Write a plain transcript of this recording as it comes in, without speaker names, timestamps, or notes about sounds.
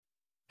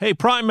Hey,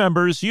 Prime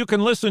members, you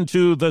can listen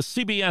to the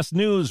CBS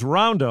News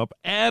Roundup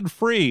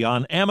ad-free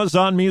on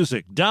Amazon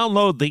Music.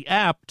 Download the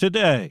app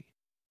today.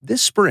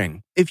 This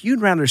spring, if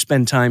you'd rather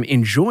spend time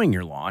enjoying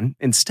your lawn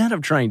instead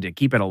of trying to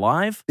keep it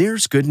alive,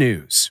 there's good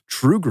news.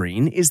 True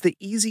Green is the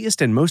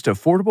easiest and most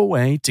affordable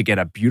way to get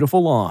a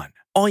beautiful lawn.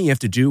 All you have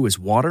to do is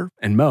water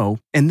and mow,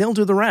 and they'll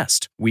do the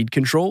rest. Weed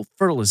control,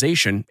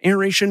 fertilization,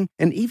 aeration,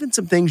 and even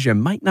some things you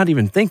might not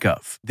even think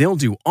of. They'll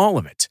do all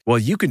of it, while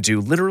you can do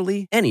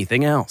literally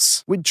anything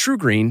else. With True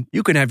Green,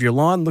 you can have your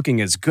lawn looking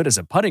as good as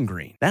a putting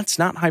green. That's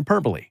not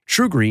hyperbole.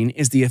 True Green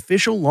is the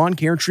official lawn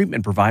care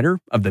treatment provider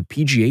of the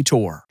PGA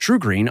Tour. True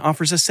Green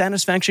offers a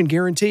satisfaction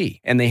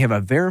guarantee, and they have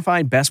a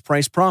verified best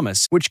price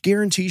promise, which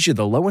guarantees you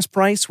the lowest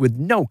price with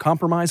no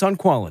compromise on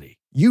quality.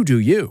 You do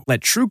you. Let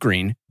True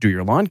Green do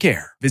your lawn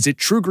care. Visit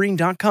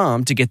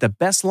truegreen.com to get the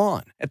best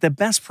lawn at the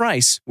best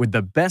price with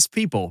the best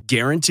people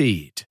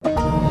guaranteed.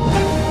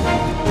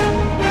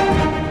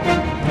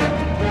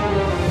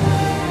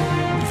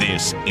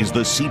 This is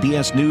the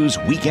CBS News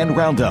Weekend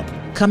Roundup.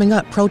 Coming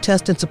up,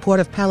 protest in support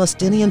of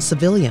Palestinian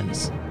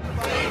civilians.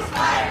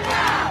 Ceasefire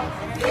now!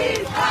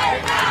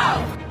 Ceasefire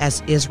now!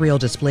 As Israel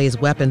displays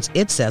weapons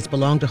it says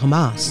belong to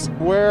Hamas.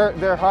 Where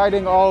they're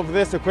hiding all of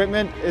this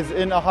equipment is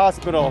in a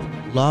hospital.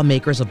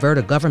 Lawmakers avert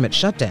a government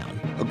shutdown.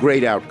 A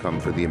great outcome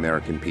for the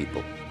American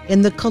people.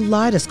 In the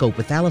Kaleidoscope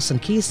with Allison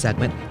Keyes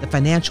segment, the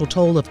financial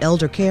toll of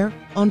elder care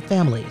on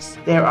families.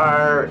 There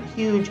are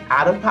huge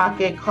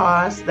out-of-pocket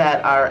costs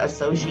that are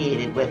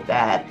associated with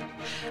that.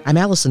 I'm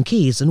Allison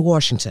Keyes in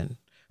Washington.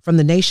 From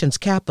the nation's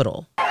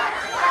capital,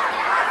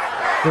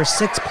 where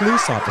 6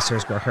 police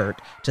officers were hurt,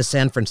 to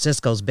San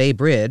Francisco's Bay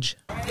Bridge.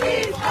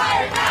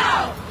 Ceasefire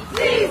now!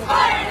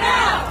 Ceasefire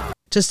now!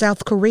 To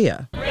South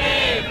Korea. Free Palestine!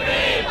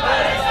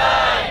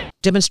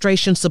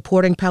 Demonstrations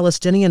supporting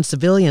Palestinian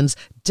civilians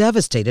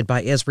devastated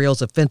by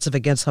Israel's offensive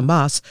against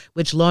Hamas,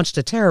 which launched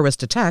a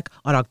terrorist attack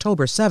on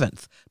October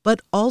 7th, but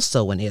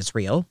also in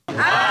Israel.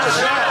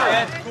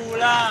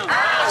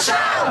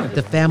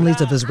 The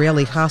families of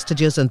Israeli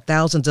hostages and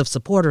thousands of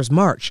supporters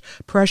march,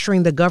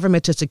 pressuring the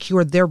government to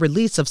secure their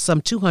release of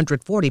some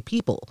 240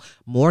 people.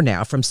 More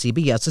now from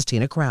CBS's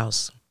Tina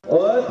Krause.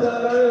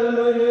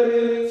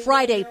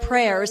 Friday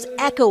prayers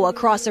echo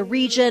across a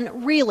region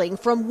reeling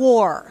from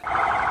war.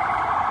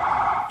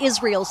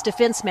 Israel's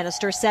defense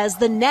minister says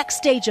the next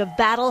stage of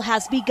battle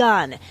has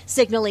begun,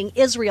 signaling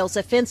Israel's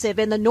offensive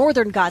in the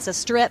northern Gaza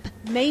Strip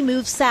may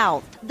move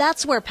south.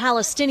 That's where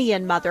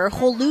Palestinian mother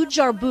Holud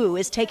Jarbu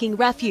is taking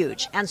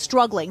refuge and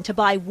struggling to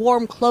buy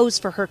warm clothes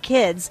for her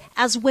kids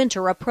as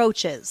winter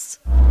approaches.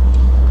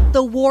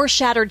 The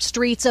war-shattered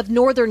streets of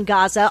northern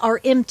Gaza are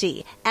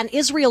empty, and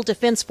Israel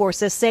Defense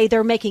Forces say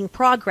they're making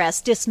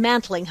progress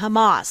dismantling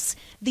Hamas.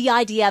 The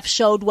IDF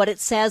showed what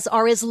it says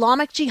are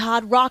Islamic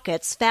Jihad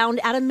rockets found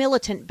at a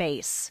militant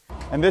base.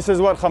 And this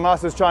is what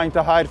Hamas is trying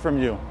to hide from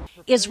you.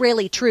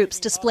 Israeli troops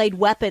displayed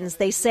weapons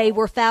they say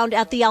were found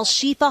at the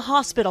Al-Shifa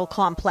hospital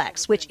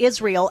complex, which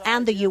Israel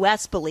and the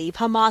U.S. believe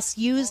Hamas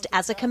used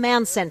as a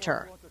command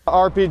center.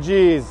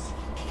 RPGs,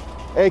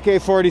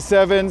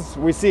 AK-47s,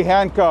 we see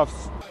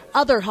handcuffs.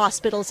 Other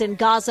hospitals in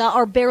Gaza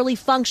are barely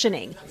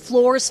functioning,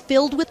 floors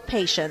filled with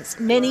patients,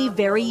 many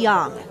very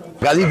young.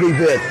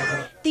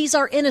 These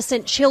are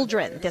innocent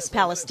children, this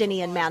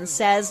Palestinian man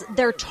says.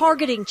 They're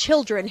targeting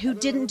children who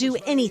didn't do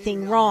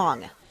anything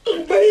wrong.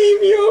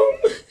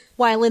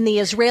 While in the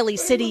Israeli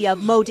city of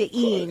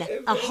Modi'in,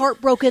 a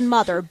heartbroken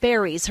mother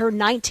buries her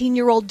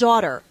 19-year-old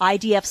daughter,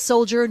 IDF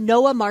soldier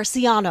Noah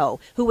Marciano,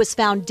 who was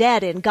found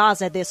dead in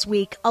Gaza this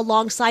week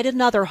alongside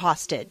another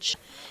hostage.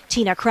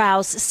 Tina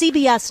Krause,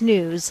 CBS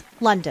News,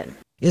 London.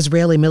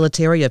 Israeli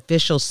military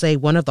officials say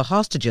one of the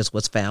hostages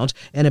was found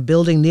in a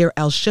building near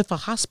Al-Shifa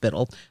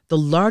Hospital, the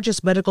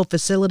largest medical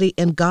facility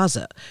in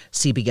Gaza.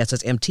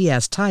 CBS's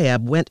Imtiaz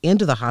Tayeb went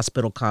into the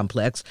hospital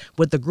complex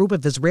with a group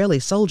of Israeli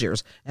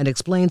soldiers and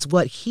explains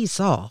what he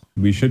saw.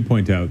 We should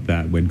point out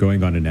that when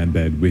going on an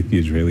embed with the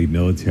Israeli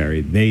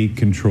military, they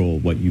control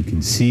what you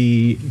can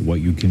see, what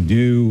you can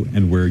do,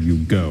 and where you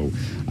go.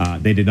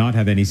 They did not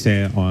have any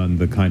say on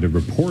the kind of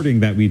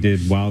reporting that we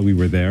did while we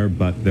were there,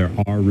 but there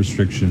are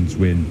restrictions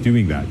when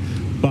doing that.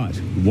 But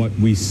what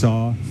we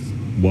saw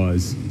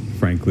was,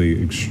 frankly,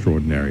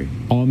 extraordinary.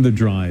 On the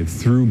drive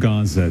through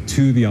Gaza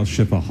to the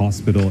Al-Shifa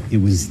hospital,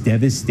 it was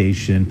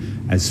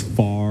devastation as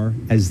far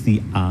as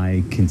the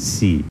eye can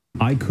see.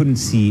 I couldn't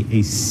see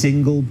a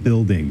single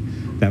building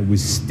that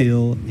was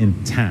still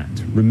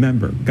intact.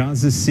 Remember,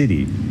 Gaza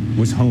City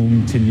was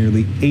home to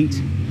nearly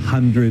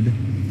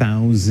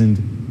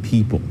 800,000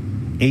 people.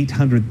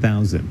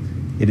 800,000.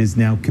 It is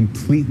now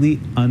completely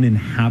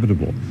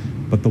uninhabitable.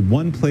 But the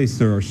one place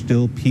there are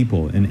still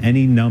people in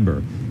any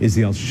number is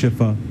the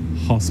Al-Shifa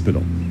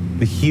hospital,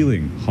 the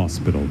healing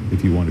hospital,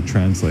 if you want to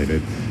translate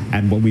it.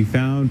 And what we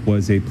found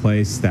was a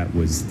place that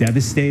was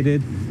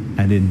devastated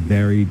and in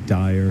very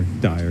dire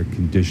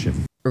condition.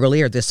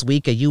 Earlier this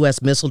week, a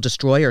U.S. missile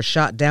destroyer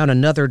shot down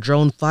another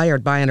drone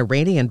fired by an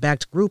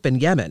Iranian-backed group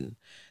in Yemen.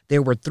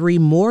 There were 3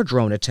 more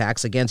drone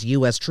attacks against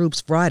U.S. troops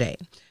Friday.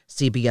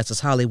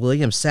 CBS's Holly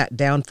Williams sat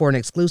down for an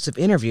exclusive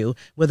interview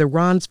with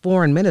Iran's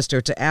foreign minister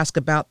to ask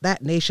about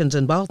that nation's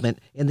involvement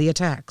in the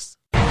attacks.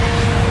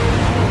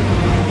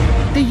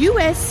 The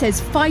U.S. says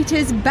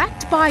fighters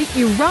backed by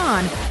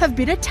Iran have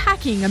been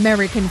attacking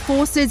American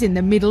forces in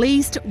the Middle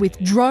East with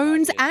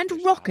drones and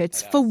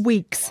rockets for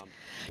weeks.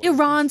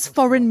 Iran's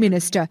foreign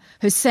minister,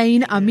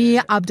 Hossein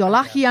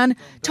Amir-Abdollahian,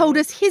 told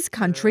us his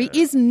country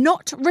is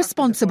not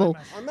responsible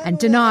and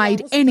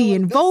denied any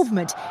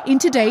involvement in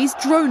today's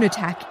drone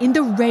attack in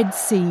the Red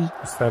Sea.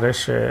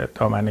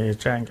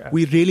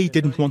 We really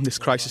didn't want this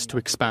crisis to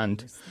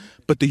expand.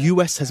 But the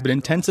U.S. has been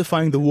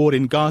intensifying the war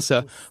in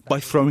Gaza by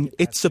throwing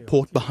its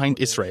support behind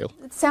Israel.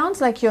 It sounds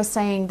like you're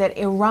saying that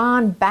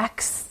Iran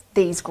backs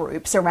these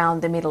groups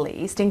around the Middle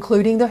East,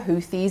 including the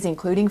Houthis,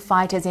 including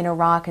fighters in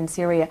Iraq and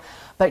Syria,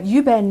 but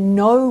you bear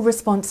no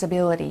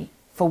responsibility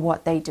for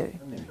what they do.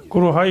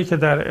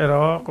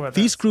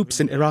 These groups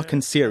in Iraq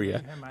and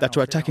Syria that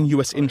are attacking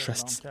U.S.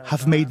 interests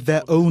have made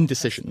their own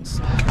decisions.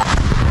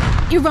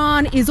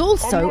 Iran is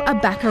also a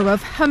backer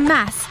of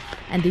Hamas,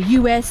 and the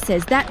US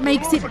says that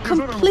makes it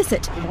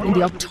complicit in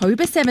the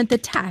October 7th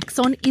attacks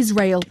on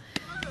Israel.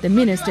 The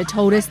minister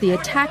told us the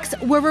attacks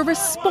were a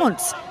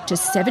response to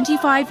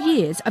 75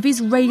 years of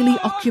Israeli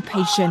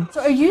occupation.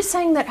 So are you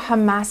saying that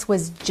Hamas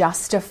was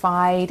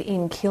justified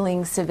in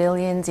killing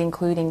civilians,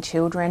 including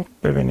children?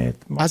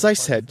 As I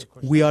said,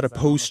 we are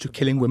opposed to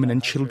killing women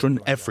and children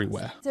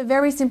everywhere. It's a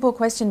very simple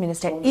question,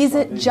 Minister. Is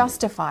it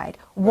justified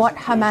what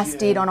Hamas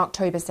did on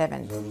October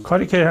 7th?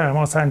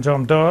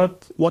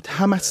 What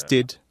Hamas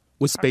did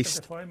was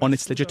based on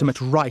its legitimate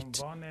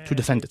right to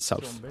defend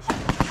itself.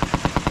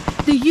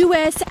 The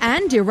US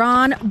and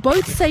Iran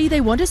both say they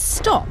want to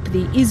stop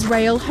the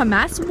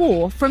Israel-Hamas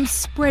war from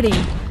spreading,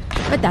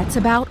 but that's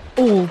about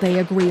all they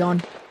agree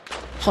on.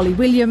 Holly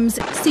Williams,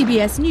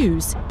 CBS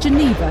News,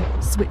 Geneva,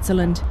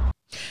 Switzerland.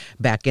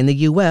 Back in the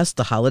U.S.,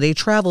 the holiday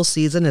travel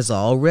season is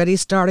already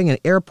starting and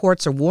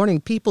airports are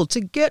warning people to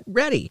get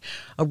ready.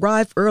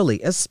 Arrive early,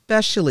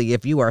 especially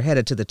if you are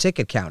headed to the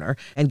ticket counter,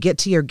 and get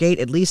to your gate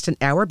at least an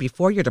hour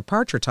before your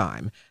departure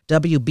time.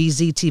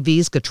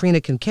 WBZ-TV's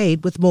Katrina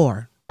Kincaid with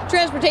more.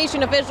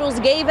 Transportation officials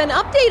gave an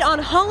update on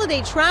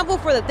holiday travel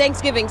for the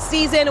Thanksgiving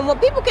season and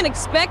what people can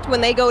expect when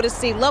they go to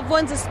see loved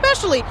ones,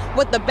 especially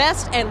what the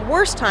best and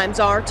worst times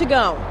are to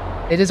go.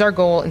 It is our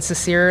goal and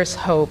sincerest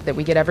hope that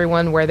we get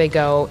everyone where they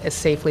go as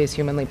safely as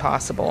humanly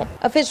possible.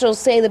 Officials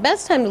say the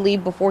best time to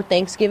leave before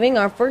Thanksgiving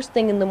are first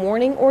thing in the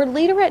morning or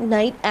later at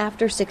night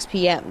after 6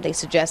 p.m. They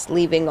suggest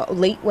leaving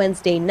late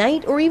Wednesday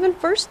night or even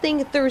first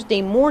thing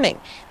Thursday morning.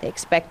 They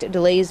expect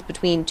delays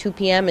between 2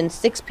 p.m. and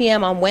 6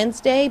 p.m. on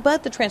Wednesday,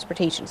 but the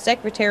transportation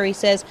secretary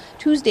says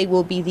Tuesday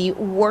will be the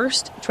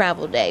worst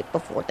travel day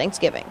before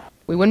Thanksgiving.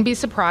 We wouldn't be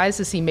surprised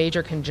to see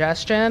major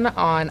congestion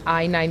on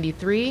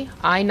I-93,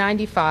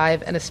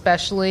 I-95, and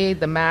especially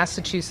the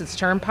Massachusetts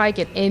Turnpike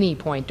at any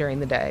point during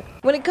the day.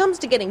 When it comes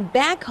to getting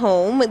back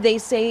home, they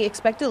say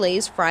expect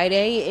delays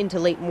Friday into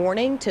late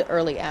morning to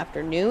early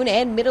afternoon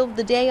and middle of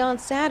the day on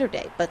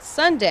Saturday, but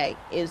Sunday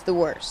is the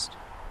worst.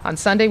 On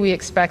Sunday, we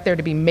expect there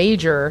to be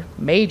major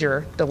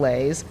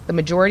delays, the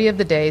majority of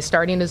the day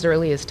starting as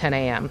early as 10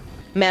 a.m.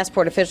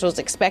 Massport officials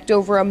expect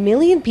over 1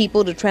 million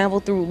people to travel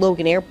through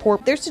Logan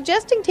Airport. They're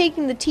suggesting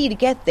taking the T to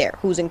get there,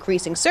 who's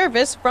increasing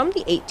service from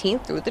the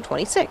 18th through the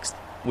 26th.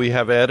 We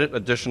have added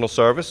additional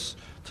service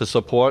to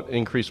support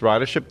increased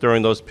ridership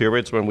during those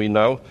periods when we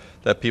know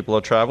that people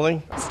are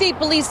traveling. State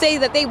police say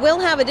that they will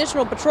have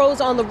additional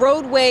patrols on the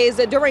roadways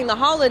during the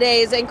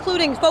holidays,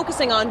 including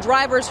focusing on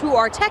drivers who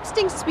are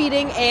texting,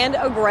 speeding, and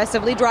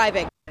aggressively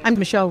driving. I'm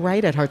Michelle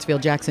Wright at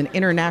Hartsfield-Jackson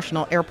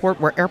International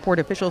Airport, where airport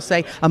officials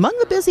say among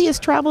the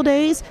busiest travel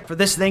days. For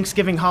this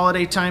Thanksgiving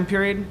holiday time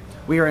period,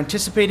 we are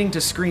anticipating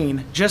to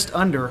screen just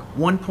under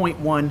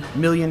 1.1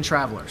 million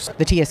travelers.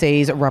 The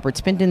TSA's Robert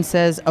Spindon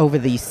says over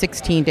the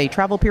 16-day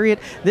travel period,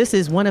 this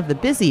is one of the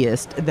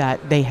busiest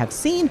that they have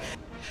seen.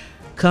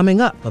 Coming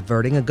up,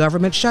 averting a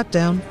government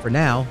shutdown. For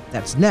now,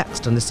 that's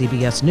next on the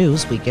CBS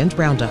News Weekend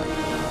Roundup.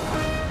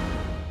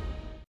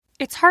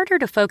 It's harder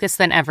to focus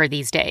than ever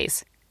these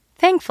days.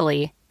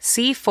 Thankfully,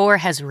 C4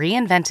 has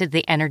reinvented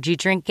the energy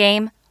drink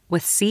game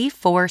with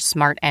C4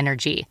 Smart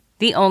Energy,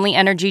 the only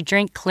energy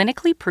drink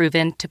clinically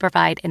proven to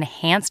provide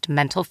enhanced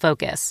mental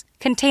focus,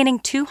 containing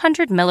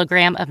 200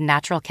 milligrams of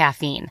natural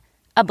caffeine,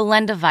 a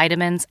blend of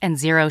vitamins, and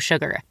zero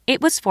sugar.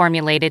 It was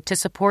formulated to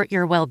support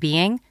your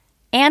well-being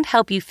and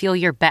help you feel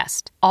your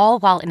best, all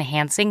while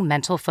enhancing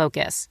mental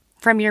focus.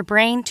 From your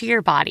brain to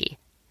your body,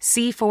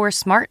 C4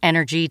 Smart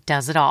Energy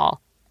does it all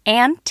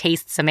and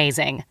tastes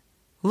amazing.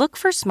 Look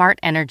for Smart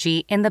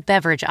Energy in the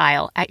beverage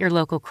aisle at your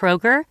local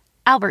Kroger,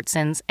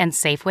 Albertsons, and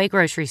Safeway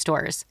grocery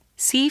stores.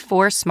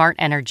 C4 Smart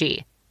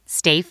Energy.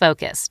 Stay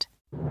focused.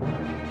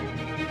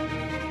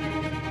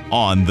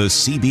 On the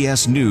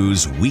CBS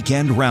News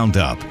Weekend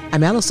Roundup.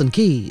 I'm Allison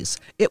Keyes.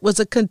 It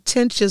was a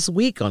contentious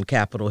week on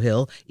Capitol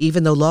Hill,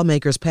 even though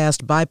lawmakers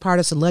passed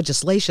bipartisan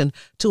legislation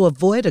to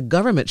avoid a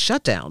government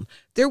shutdown.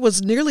 There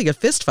was nearly a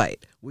fistfight.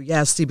 We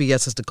asked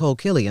CBS's Nicole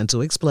Killian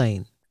to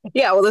explain.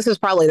 Yeah, well, this is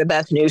probably the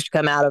best news to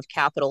come out of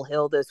Capitol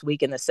Hill this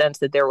week in the sense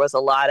that there was a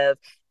lot of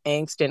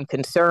angst and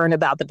concern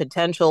about the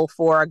potential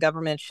for a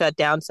government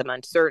shutdown, some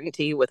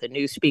uncertainty with a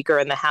new speaker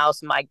in the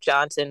House, Mike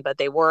Johnson, but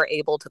they were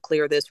able to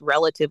clear this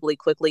relatively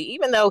quickly,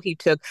 even though he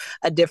took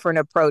a different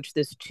approach,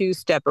 this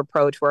two-step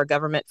approach where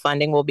government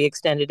funding will be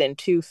extended in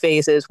two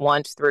phases,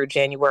 once through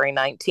January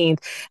 19th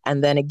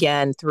and then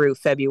again through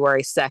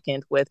February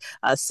 2nd, with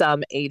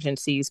some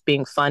agencies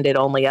being funded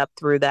only up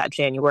through that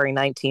January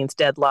 19th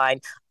deadline,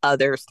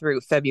 others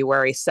through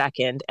February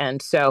 2nd.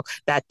 And so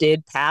that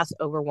did pass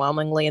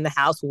overwhelmingly in the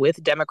House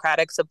with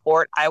Democratic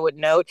support. I would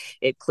note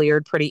it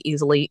cleared pretty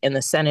easily in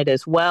the Senate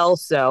as well.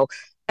 So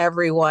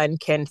everyone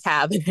can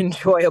have an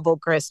enjoyable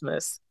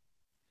Christmas.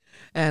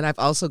 And I've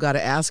also got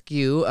to ask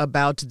you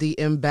about the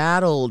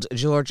embattled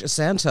George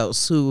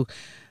Santos, who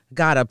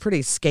got a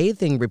pretty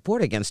scathing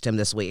report against him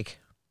this week.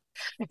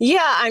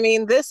 Yeah, I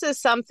mean, this is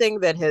something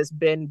that has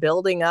been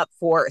building up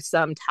for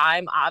some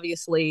time.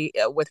 Obviously,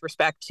 with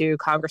respect to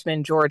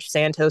Congressman George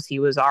Santos, he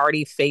was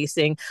already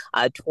facing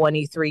a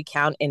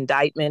 23-count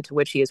indictment, to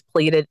which he has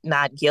pleaded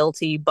not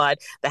guilty. But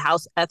the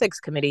House Ethics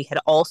Committee had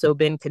also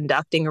been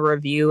conducting a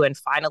review and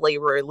finally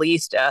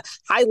released a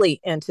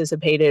highly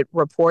anticipated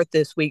report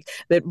this week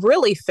that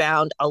really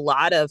found a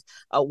lot of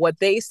what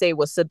they say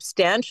was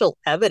substantial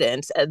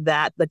evidence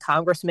that the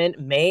congressman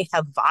may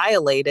have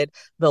violated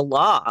the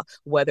law,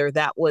 whether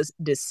that was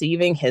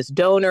deceiving his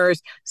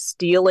donors,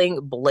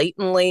 stealing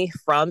blatantly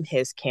from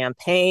his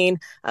campaign,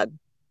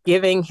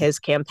 giving his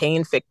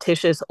campaign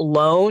fictitious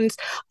loans.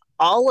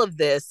 All of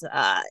this,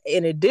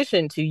 in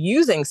addition to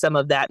using some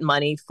of that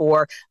money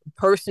for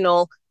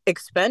personal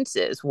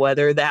expenses,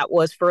 whether that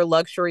was for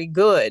luxury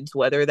goods,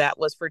 whether that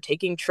was for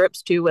taking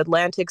trips to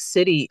Atlantic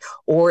City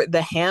or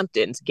the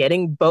Hamptons,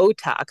 getting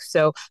Botox.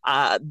 So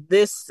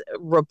this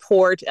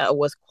report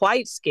was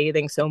quite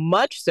scathing, so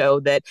much so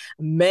that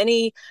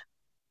many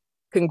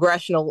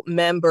congressional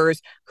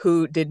members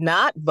who did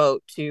not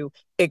vote to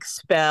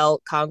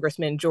expel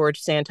Congressman George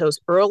Santos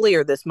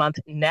earlier this month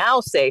now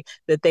say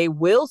that they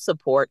will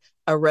support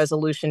a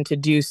resolution to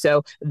do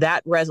so.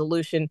 That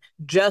resolution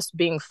just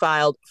being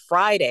filed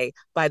Friday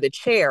by the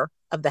chair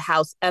of the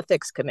House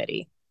Ethics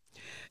Committee.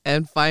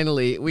 And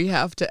finally, we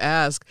have to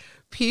ask,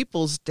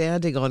 people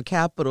standing on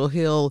Capitol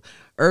Hill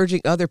urging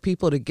other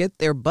people to get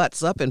their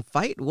butts up and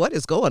fight. What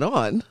is going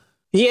on?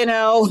 You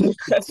know,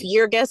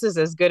 your guess is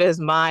as good as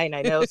mine.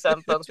 I know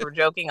some folks were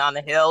joking on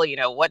the Hill,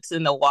 what's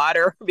in the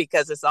water,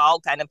 because it's all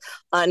kind of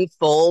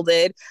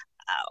unfolded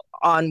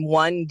on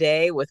one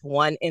day with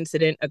one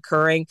incident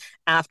occurring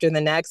after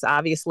the next.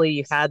 Obviously,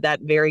 you had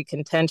that very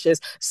contentious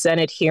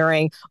Senate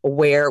hearing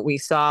where we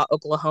saw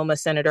Oklahoma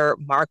Senator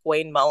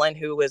Markwayne Mullin,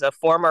 who was a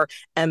former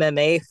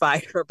MMA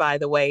fighter, by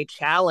the way,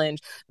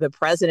 challenge the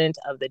president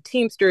of the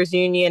Teamsters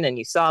Union. And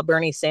you saw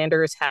Bernie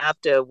Sanders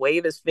have to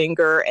wave his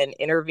finger and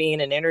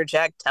intervene and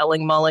interject,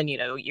 telling Mullin,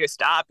 you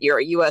stop, you're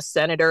a U.S.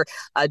 Senator,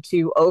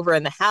 to over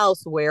in the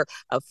House where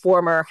a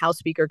former House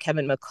Speaker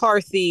Kevin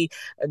McCarthy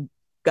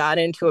got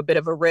into a bit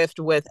of a rift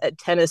with a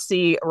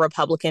Tennessee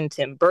Republican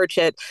Tim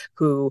Burchett,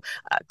 who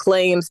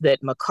claims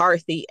that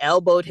McCarthy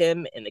elbowed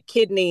him in the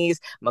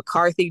kidneys.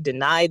 McCarthy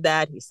denied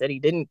that. He said he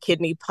didn't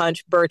kidney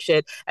punch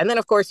Burchett. And then,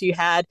 of course, you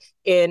had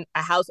in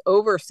a House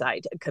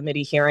Oversight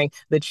Committee hearing,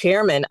 the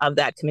chairman of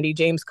that committee,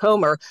 James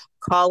Comer,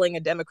 calling a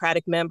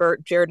Democratic member,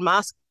 Jared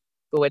Moskowitz,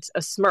 a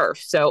Smurf.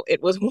 So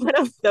it was one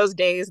of those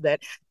days that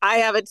I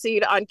haven't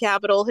seen on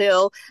Capitol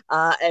Hill,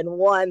 and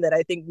one that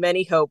I think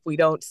many hope we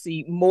don't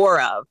see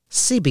more of.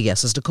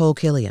 CBS's Nicole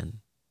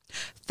Killian.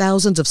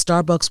 Thousands of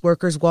Starbucks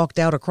workers walked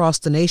out across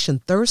the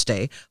nation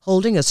Thursday,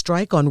 holding a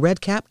strike on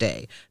Red Cap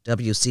Day.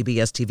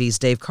 WCBS TV's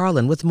Dave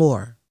Carlin with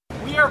more.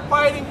 We are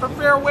fighting for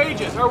fair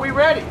wages. Are we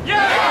ready?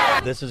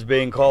 Yeah! This is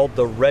being called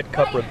the Red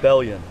Cup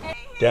Rebellion.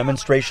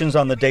 Demonstrations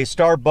on the day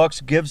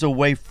Starbucks gives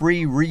away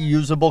free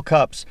reusable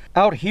cups.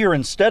 Out here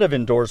instead of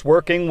indoors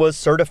working was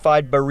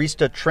certified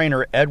barista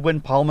trainer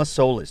Edwin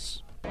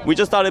Palmasolis. We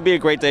just thought it'd be a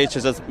great day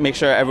to just make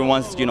sure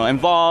everyone's,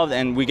 involved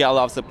and we get a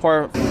lot of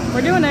support.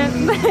 We're doing it,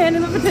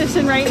 handing the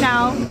petition right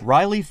now.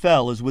 Riley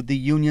Fell is with the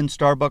union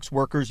Starbucks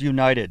Workers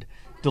United,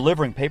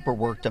 delivering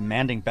paperwork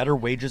demanding better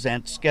wages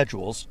and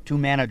schedules to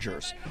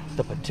managers.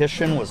 The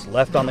petition was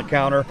left on the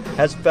counter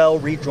as Fell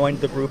rejoined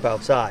the group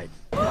outside.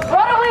 What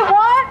do we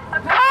want? A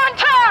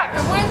contract!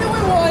 And when do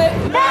we want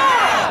it?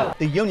 Now!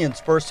 The union's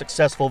first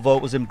successful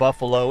vote was in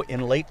Buffalo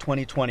in late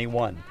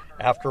 2021,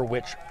 after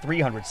which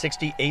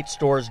 368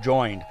 stores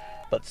joined,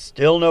 but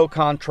still no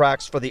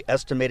contracts for the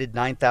estimated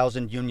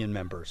 9,000 union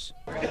members.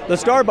 The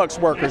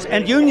Starbucks workers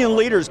and union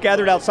leaders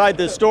gathered outside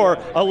this store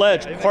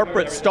allege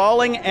corporate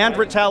stalling and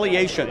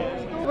retaliation.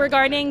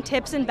 Regarding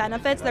tips and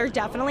benefits, there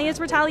definitely is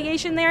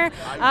retaliation there.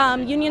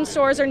 Union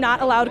stores are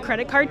not allowed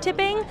credit card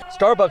tipping.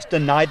 Starbucks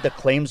denied the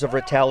claims of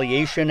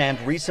retaliation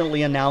and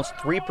recently announced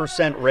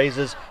 3%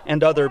 raises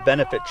and other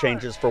benefit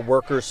changes for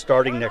workers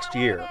starting next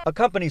year. A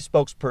company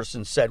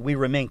spokesperson said, "We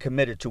remain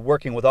committed to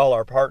working with all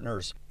our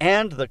partners,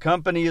 and the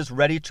company is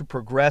ready to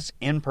progress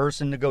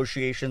in-person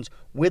negotiations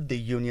with the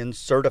unions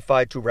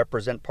certified to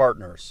represent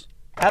partners."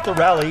 At the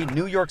rally,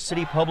 New York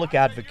City public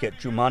advocate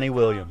Jumani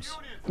Williams.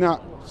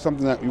 Not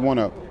something that you want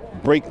to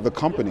break the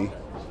company,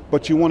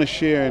 but you want to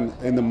share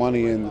in the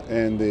money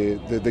and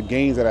the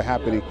gains that are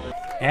happening.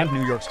 And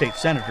New York State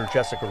Senator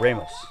Jessica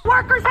Ramos.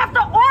 Workers have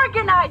to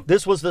organize.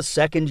 This was the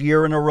second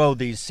year in a row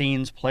these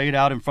scenes played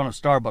out in front of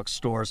Starbucks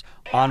stores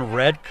on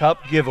Red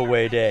Cup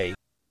Giveaway Day.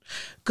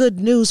 Good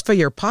news for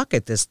your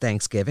pocket this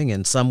Thanksgiving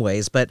in some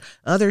ways, but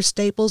other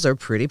staples are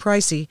pretty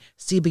pricey.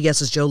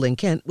 CBS's Jolene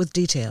Kent with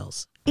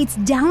details. It's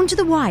down to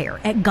the wire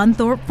at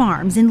Gunthorpe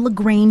Farms in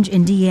LaGrange,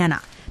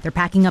 Indiana. They're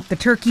packing up the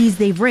turkeys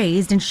they've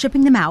raised and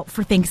shipping them out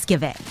for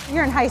Thanksgiving.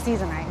 You're in high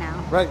season right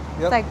now. Right.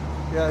 Yep. It's like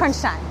crunch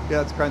time.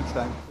 Yeah, it's crunch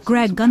time.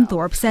 Greg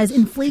Gunthorpe says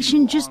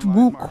inflation just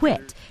won't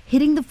quit,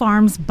 hitting the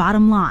farm's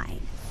bottom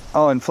line.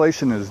 Oh,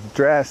 inflation has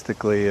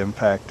drastically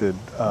impacted,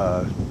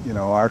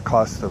 our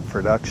cost of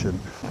production.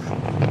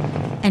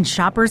 And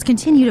shoppers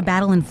continue to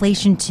battle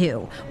inflation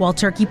too. While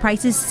turkey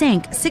prices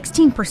sank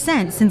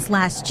 16% since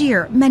last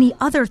year, many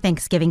other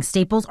Thanksgiving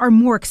staples are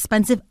more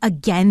expensive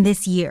again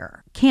this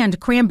year. Canned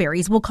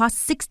cranberries will cost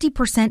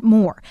 60%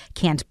 more.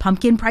 Canned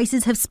pumpkin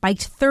prices have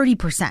spiked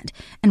 30%,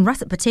 and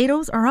russet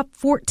potatoes are up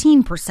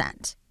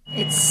 14%.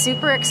 It's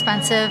super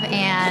expensive,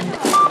 and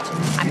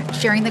I'm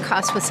sharing the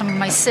cost with some of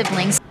my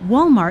siblings.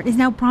 Walmart is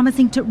now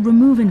promising to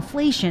remove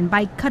inflation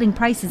by cutting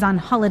prices on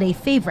holiday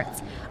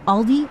favorites.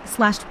 Aldi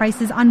slashed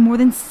prices on more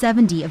than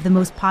 70 of the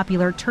most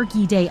popular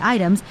Turkey Day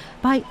items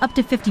by up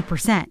to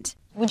 50%.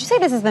 Would you say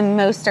this is the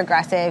most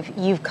aggressive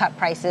you've cut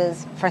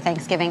prices for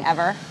Thanksgiving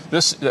ever?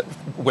 This,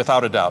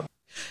 without a doubt.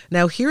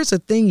 Now here's a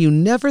thing you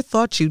never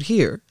thought you'd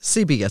hear.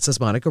 CBS's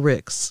Monica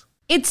Ricks.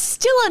 It's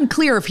still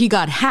unclear if he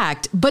got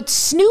hacked, but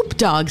Snoop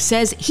Dogg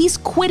says he's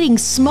quitting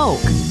smoke.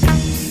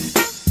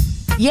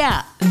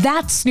 Yeah,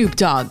 that's Snoop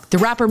Dogg. The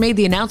rapper made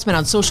the announcement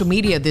on social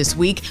media this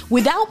week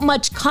without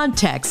much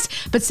context,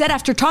 but said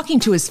after talking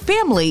to his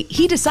family,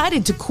 he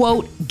decided to,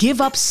 quote, give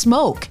up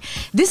smoke.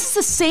 This is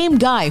the same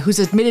guy who's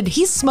admitted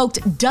he's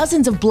smoked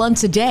dozens of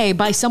blunts a day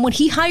by someone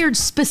he hired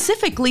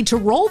specifically to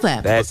roll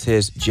them. That's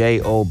his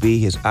J-O-B,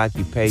 his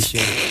occupation.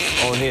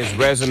 On his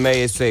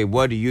resume, it say,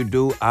 what do you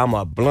do? I'm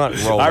a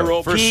blunt roller. I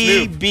roll for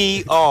Snoop.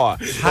 PBR,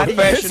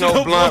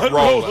 professional blunt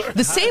roller.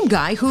 The same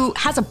guy who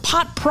has a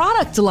pot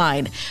product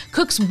line,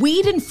 cooks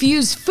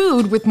weed-infused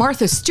food with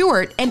Martha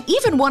Stewart, and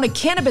even won a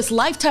Cannabis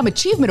Lifetime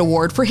Achievement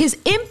Award for his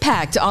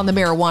impact on the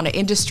marijuana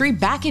industry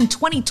back in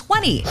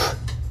 2020.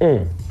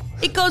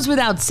 It goes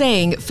without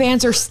saying,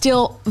 fans are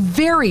still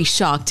very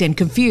shocked and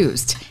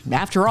confused.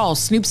 After all,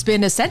 Snoop's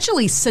been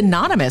essentially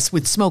synonymous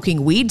with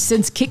smoking weed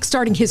since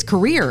kickstarting his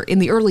career in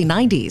the early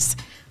 90s.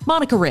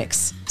 Monica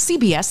Ricks,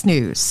 CBS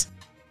News.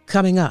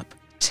 Coming up,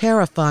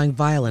 terrifying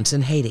violence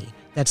in Haiti.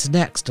 That's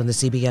next on the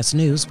CBS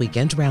News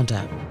Weekend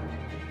Roundup.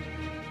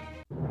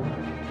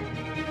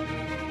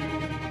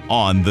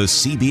 On the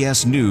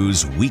CBS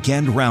News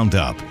Weekend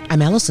Roundup.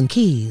 I'm Allison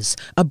Keyes.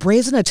 A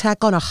brazen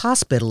attack on a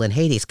hospital in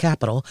Haiti's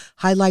capital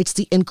highlights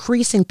the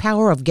increasing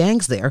power of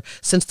gangs there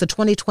since the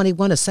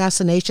 2021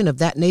 assassination of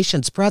that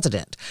nation's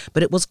president.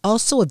 But it was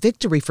also a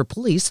victory for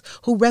police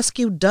who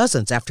rescued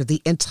dozens after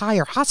the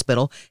entire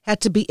hospital had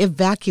to be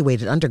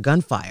evacuated under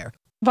gunfire.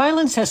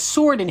 Violence has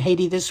soared in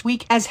Haiti this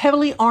week as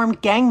heavily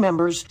armed gang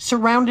members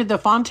surrounded the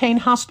Fontaine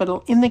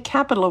Hospital in the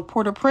capital of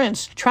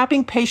Port-au-Prince,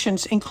 trapping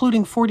patients,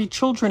 including 40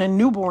 children and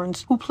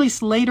newborns, who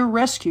police later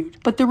rescued.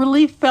 But the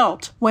relief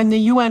felt when the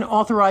UN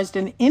authorized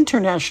an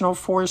international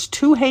force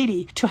to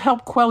Haiti to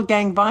help quell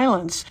gang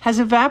violence has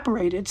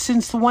evaporated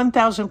since the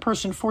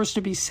 1,000-person force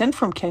to be sent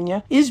from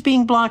Kenya is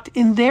being blocked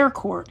in their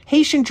court.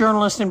 Haitian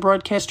journalist and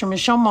broadcaster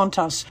Michelle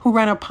Montas, who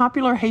ran a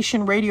popular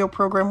Haitian radio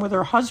program with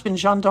her husband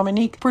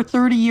Jean-Dominique for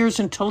 30 years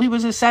until he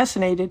was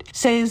assassinated,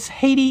 says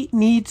Haiti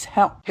needs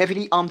help.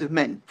 Heavily armed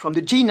men from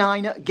the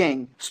G9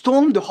 gang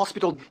stormed the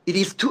hospital. It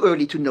is too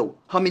early to know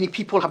how many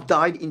people have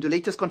died in the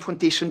latest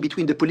confrontation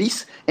between the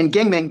police and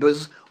gang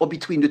members or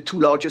between the two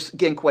largest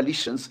gang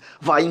coalitions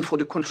vying for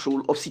the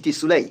control of Cité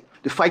Soleil.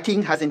 The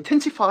fighting has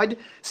intensified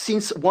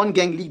since one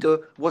gang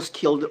leader was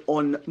killed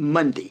on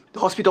Monday.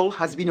 The hospital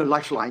has been a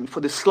lifeline for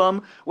the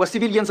slum where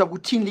civilians are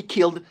routinely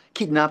killed,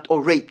 kidnapped,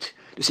 or raped.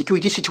 The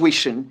security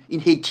situation in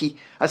Haiti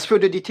has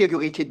further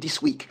deteriorated this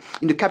week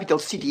in the capital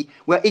city,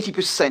 where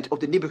 80%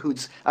 of the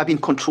neighborhoods have been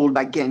controlled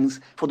by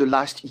gangs for the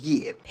last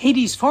year.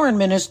 Haiti's foreign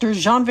minister,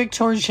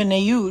 Jean-Victor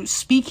Genéu,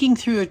 speaking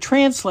through a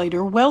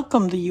translator,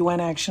 welcomed the UN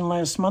action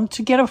last month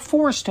to get a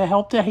force to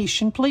help the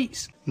Haitian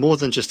police. More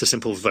than just a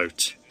simple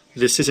vote.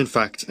 This is, in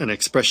fact, an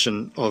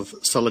expression of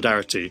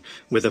solidarity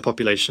with a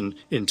population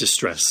in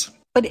distress.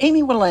 But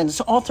Amy Wilens,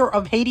 author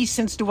of Haiti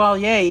Since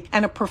Duvalier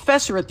and a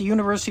professor at the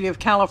University of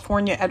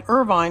California at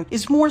Irvine,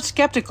 is more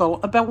skeptical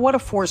about what a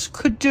force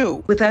could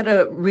do. Without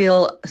a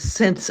real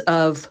sense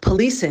of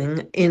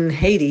policing in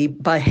Haiti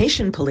by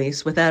Haitian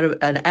police, without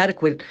an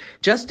adequate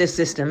justice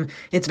system,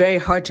 it's very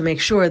hard to make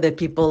sure that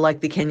people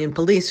like the Kenyan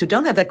police, who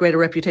don't have that great a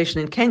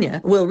reputation in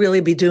Kenya, will really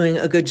be doing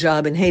a good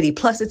job in Haiti.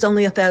 Plus, it's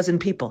only 1,000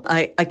 people.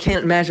 I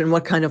can't imagine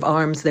what kind of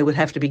arms they would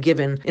have to be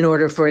given in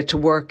order for it to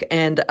work,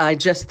 and I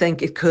just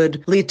think it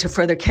could lead to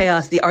further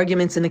chaos. The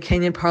arguments in the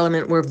Kenyan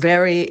parliament were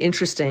very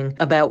interesting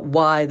about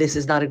why this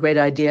is not a great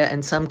idea,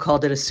 and some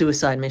called it a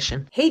suicide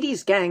mission.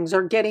 Haiti's gangs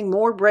are getting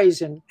more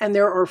brazen, and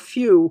there are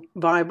few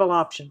viable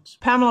options.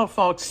 Pamela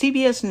Falk,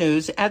 CBS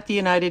News at the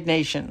United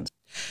Nations.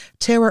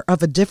 Terror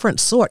of a different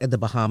sort in the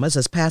Bahamas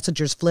as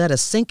passengers fled a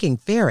sinking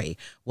ferry.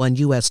 One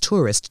U.S.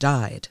 tourist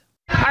died.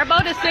 Our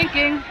boat is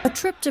sinking. A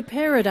trip to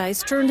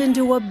paradise turned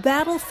into a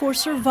battle for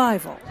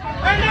survival.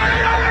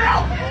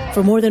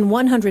 For more than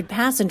 100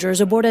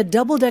 passengers aboard a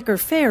double-decker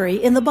ferry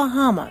in the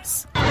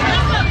Bahamas.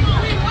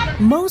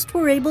 Most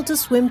were able to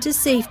swim to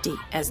safety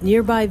as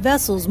nearby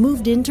vessels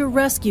moved in to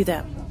rescue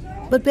them.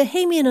 But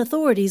Bahamian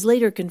authorities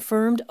later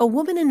confirmed a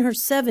woman in her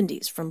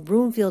 70s from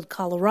Broomfield,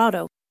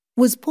 Colorado,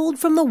 was pulled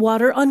from the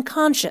water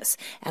unconscious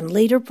and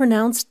later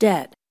pronounced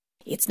dead.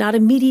 It's not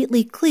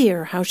immediately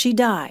clear how she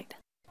died.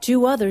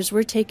 2 others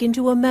were taken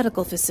to a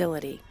medical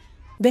facility.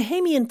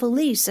 Bahamian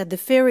police said the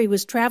ferry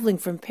was traveling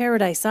from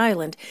Paradise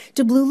Island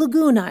to Blue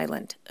Lagoon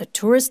Island, a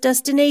tourist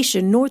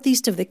destination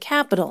northeast of the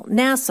capital,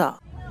 Nassau.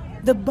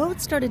 The boat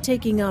started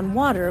taking on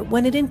water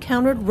when it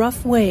encountered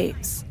rough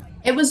waves.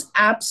 It was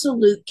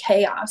absolute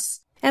chaos.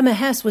 Emma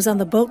Hess was on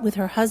the boat with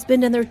her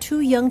husband and their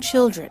 2 young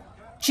children.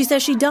 She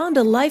says she donned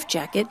a life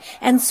jacket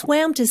and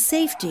swam to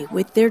safety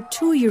with their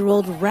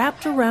 2-year-old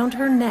wrapped around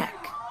her neck.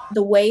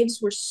 The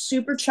waves were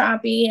super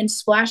choppy and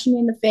splashing me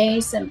in the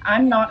face, and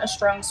I'm not a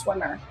strong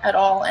swimmer at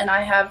all, and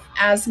I have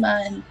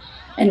asthma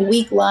and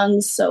weak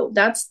lungs, so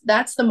that's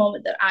the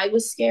moment that I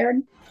was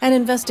scared. An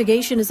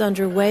investigation is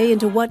underway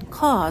into what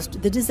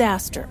caused the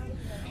disaster.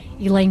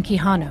 Elaine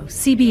Quijano,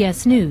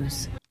 CBS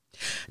News.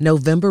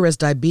 November is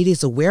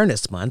Diabetes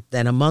Awareness Month,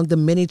 and among the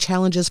many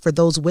challenges for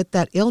those with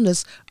that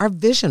illness are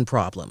vision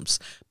problems.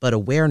 But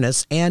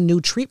awareness and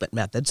new treatment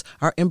methods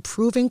are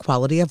improving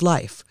quality of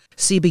life.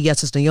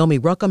 CBS's Naomi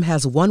Ruckham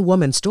has one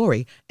woman's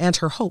story and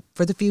her hope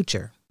for the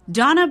future.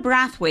 Donna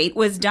Brathwaite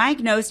was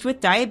diagnosed with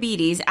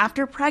diabetes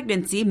after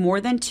pregnancy more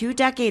than 2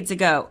 decades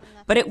ago.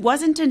 But it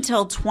wasn't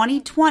until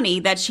 2020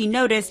 that she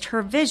noticed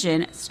her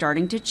vision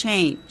starting to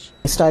change.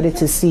 I started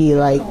to see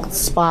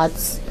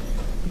spots.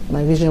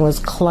 My vision was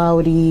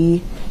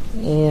cloudy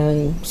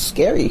and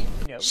scary.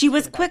 She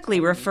was quickly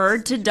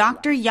referred to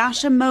Dr.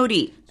 Yasha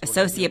Modi,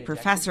 Associate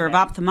Professor of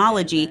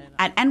Ophthalmology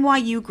at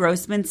NYU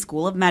Grossman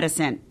School of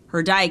Medicine.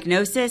 Her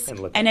diagnosis,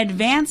 an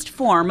advanced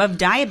form of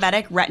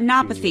diabetic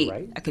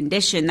retinopathy, a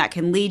condition that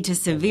can lead to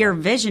severe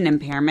vision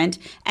impairment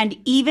and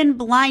even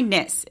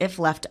blindness if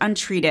left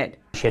untreated.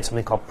 She had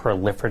something called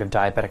proliferative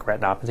diabetic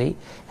retinopathy,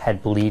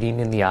 had bleeding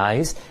in the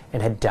eyes,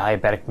 and had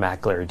diabetic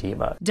macular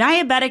edema.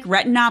 Diabetic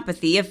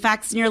retinopathy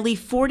affects nearly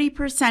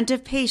 40%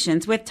 of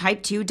patients with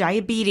type 2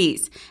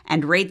 diabetes,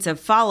 and rates of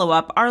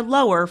follow-up are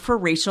lower for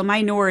racial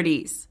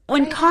minorities.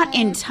 When caught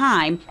in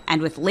time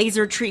and with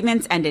laser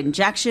treatments and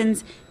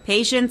injections,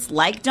 patients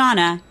like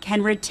Donna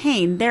can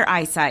retain their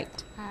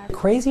eyesight. The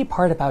crazy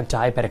part about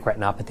diabetic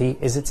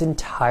retinopathy is it's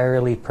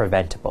entirely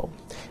preventable.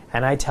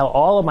 And I tell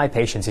all of my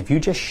patients, if you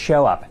just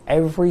show up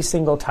every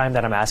single time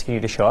that I'm asking you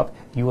to show up,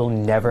 you will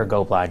never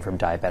go blind from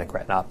diabetic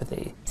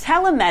retinopathy.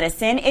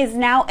 Telemedicine is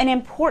now an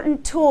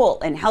important tool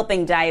in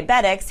helping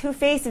diabetics who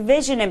face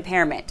vision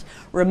impairment.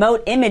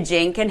 Remote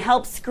imaging can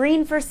help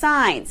screen for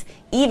signs,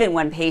 even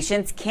when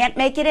patients can't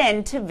make it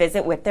in to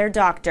visit with their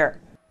doctor.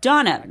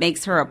 Donna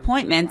makes her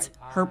appointments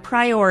her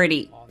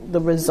priority.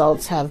 The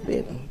results have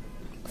been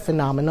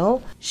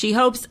phenomenal. She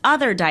hopes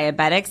other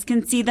diabetics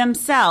can see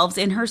themselves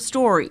in her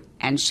story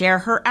and share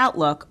her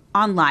outlook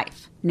on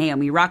life.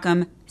 Naomi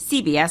Ruckham,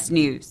 CBS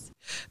News.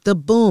 The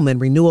boom in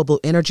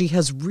renewable energy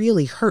has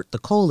really hurt the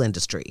coal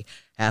industry.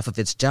 Half of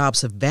its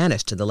jobs have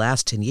vanished in the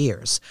last 10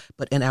 years.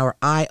 But in our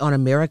Eye on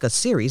America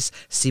series,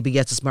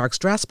 CBS's Mark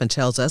Strassman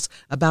tells us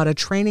about a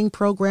training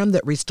program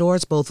that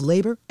restores both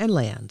labor and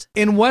land.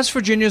 In West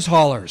Virginia's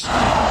haulers,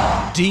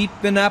 deep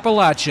in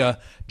Appalachia,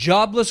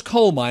 jobless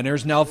coal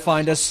miners now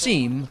find a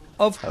seam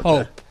of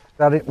hope.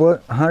 I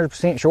wasn't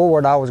 100% sure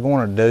what I was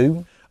going to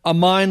do. A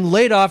mine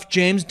laid off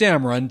James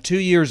Dameron 2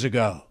 years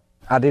ago.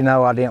 I didn't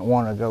know I didn't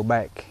want to go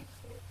back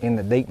in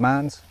the deep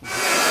mines.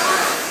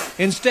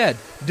 Instead,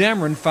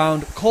 Dameron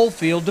found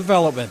Coalfield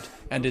Development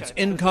and its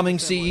incoming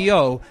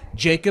CEO,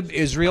 Jacob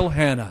Israel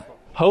Hanna.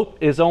 Hope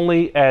is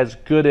only as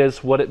good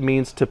as what it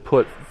means to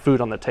put food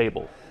on the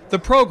table. The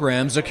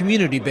program's a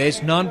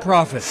community-based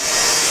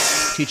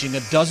nonprofit, teaching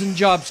a dozen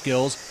job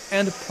skills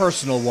and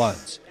personal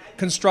ones: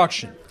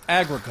 construction,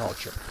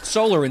 agriculture,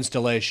 solar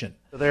installation.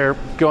 They're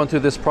going through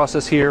this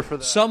process here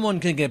for Someone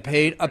can get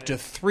paid up to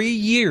 3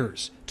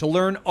 years to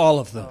learn all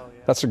of them.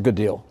 That's a good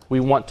deal. We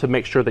want to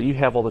make sure that you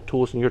have all the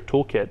tools in your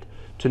toolkit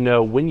to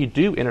know when you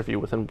do interview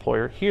with an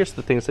employer, here's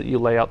the things that you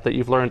lay out that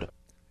you've learned.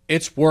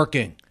 It's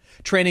working,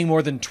 training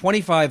more than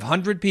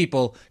 2,500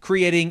 people,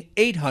 creating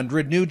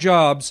 800 new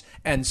jobs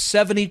and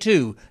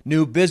 72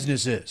 new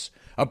businesses.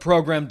 a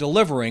program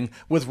delivering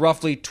with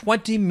roughly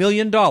 $20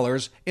 million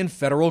in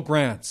federal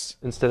grants.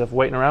 Instead of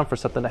waiting around for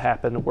something to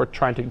happen, we're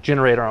trying to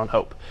generate our own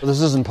hope.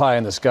 This isn't pie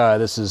in the sky.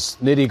 This is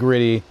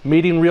nitty-gritty.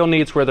 Meeting real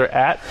needs where they're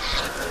at.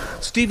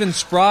 Stephen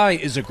Spry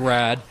is a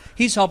grad.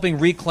 He's helping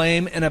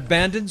reclaim an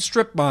abandoned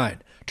strip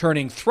mine,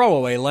 turning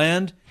throwaway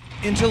land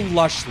into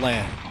lush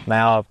land.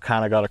 Now I've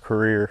kind of got a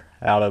career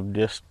out of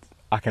just,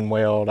 I can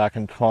weld, I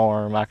can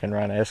farm, I can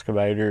run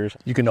excavators.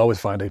 You can always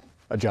find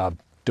a job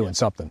doing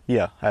something.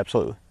 Yeah,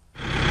 absolutely.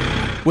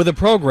 With a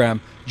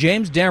program,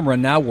 James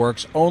Dameron now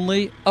works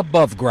only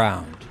above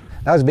ground.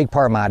 That was a big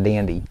part of my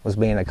identity, was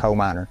being a coal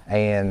miner.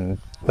 And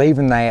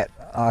leaving that,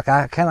 I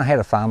kind of had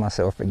to find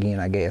myself again,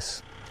 I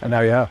guess. And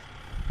now you have.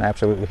 I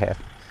absolutely have.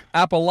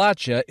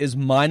 Appalachia is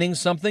mining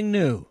something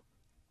new.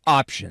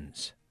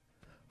 Options.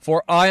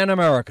 For Eye on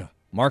America,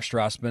 Mark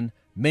Strassman,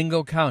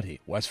 Mingo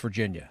County, West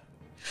Virginia.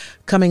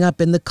 Coming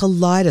up in the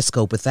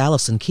Kaleidoscope with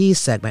Allison Keyes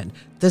segment,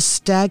 the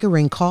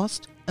staggering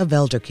cost of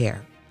elder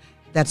care.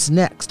 That's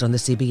next on the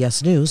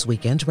CBS News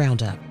Weekend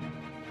Roundup.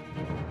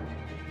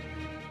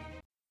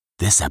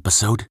 This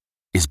episode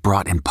is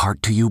brought in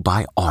part to you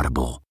by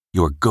Audible,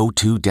 your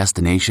go-to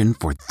destination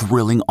for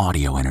thrilling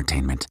audio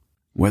entertainment.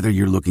 Whether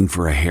you're looking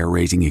for a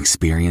hair-raising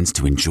experience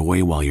to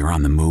enjoy while you're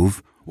on the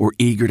move or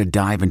eager to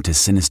dive into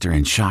sinister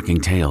and shocking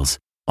tales,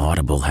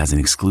 Audible has an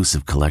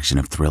exclusive collection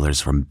of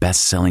thrillers from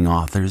best-selling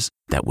authors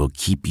that will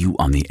keep you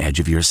on the edge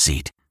of your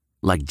seat.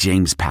 Like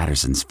James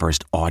Patterson's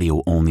first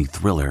audio-only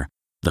thriller,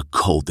 The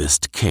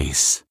Coldest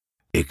Case.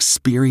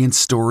 Experience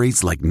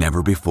stories like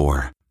never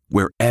before,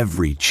 where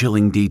every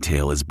chilling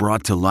detail is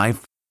brought to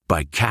life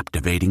by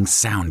captivating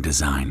sound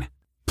design.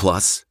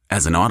 Plus,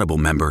 as an Audible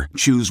member,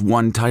 choose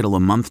one title a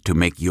month to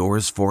make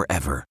yours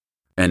forever.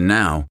 And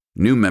now,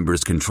 new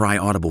members can try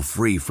Audible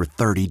free for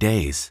 30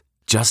 days.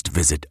 Just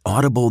visit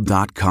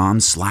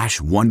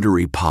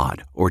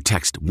audible.com/WonderyPod or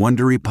text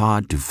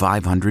WonderyPod to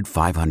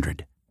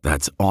 500-500.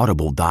 That's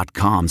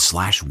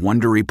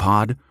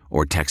audible.com/WonderyPod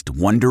or text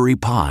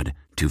WonderyPod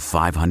to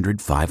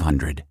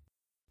 500-500.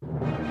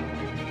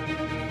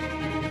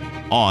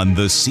 On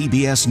the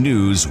CBS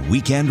News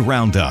Weekend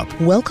Roundup.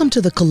 Welcome to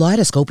the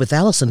Kaleidoscope with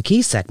Allison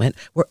Keyes segment,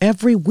 where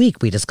every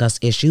week we discuss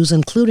issues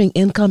including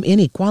income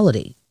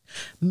inequality.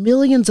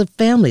 Millions of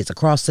families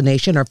across the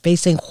nation are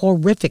facing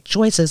horrific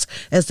choices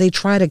as they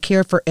try to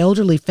care for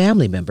elderly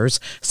family members,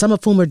 some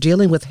of whom are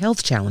dealing with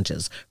health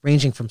challenges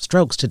ranging from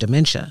strokes to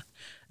dementia.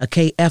 A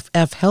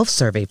KFF health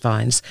survey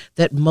finds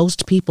that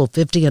most people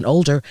 50 and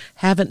older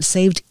haven't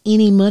saved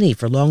any money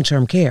for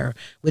long-term care,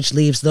 which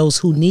leaves those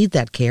who need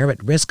that care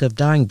at risk of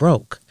dying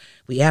broke.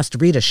 We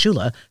asked Rita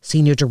Shula,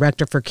 Senior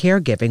Director for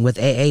Caregiving with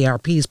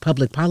AARP's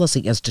Public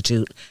Policy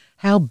Institute,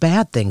 how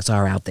bad things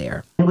are out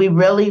there. We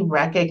really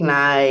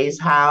recognize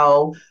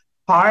how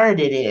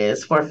hard it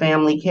is for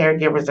family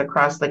caregivers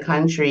across the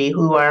country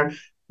who are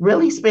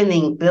really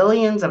spending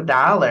billions of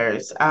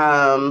dollars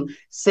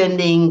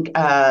sending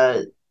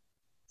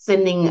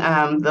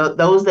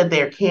those that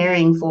they're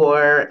caring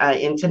for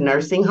into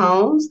nursing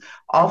homes,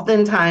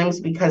 oftentimes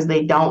because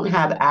they don't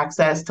have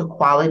access to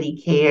quality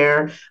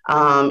care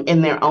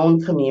in their own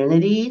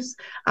communities.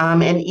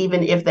 And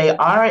even if they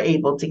are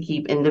able to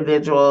keep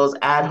individuals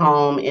at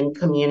home in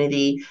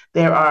community,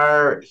 there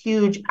are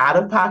huge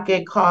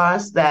out-of-pocket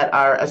costs that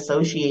are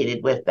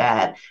associated with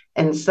that.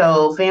 And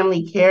so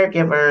family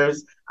caregivers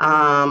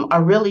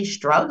are really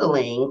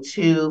struggling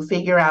to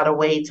figure out a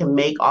way to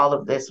make all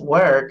of this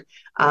work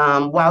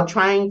while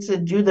trying to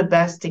do the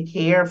best to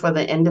care for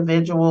the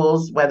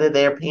individuals, whether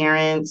they're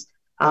parents,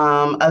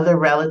 other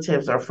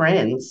relatives, or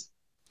friends.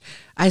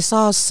 I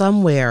saw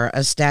somewhere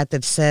a stat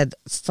that said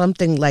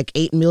something like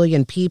 8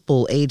 million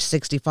people age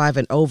 65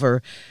 and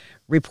over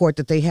report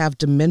that they have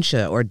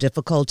dementia or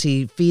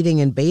difficulty feeding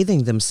and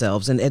bathing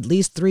themselves, and at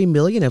least 3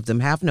 million of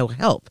them have no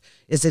help.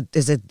 Is it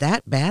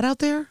that bad out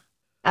there?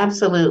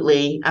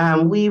 Absolutely.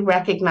 We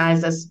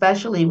recognize,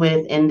 especially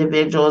with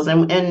individuals,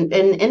 and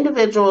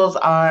individuals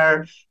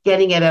are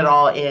getting it at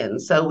all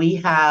ends. So we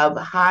have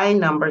high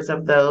numbers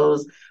of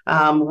those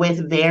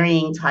with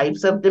varying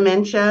types of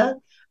dementia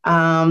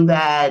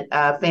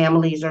that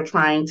families are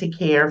trying to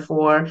care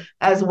for,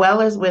 as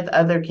well as with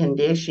other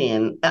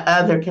conditions.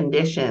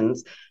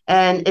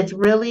 And it's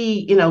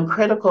really,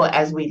 critical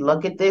as we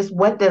look at this.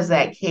 What does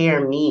that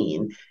care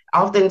mean?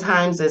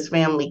 Oftentimes, as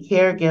family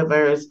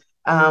caregivers,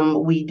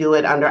 we do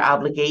it under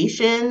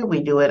obligation.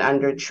 We do it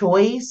under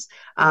choice.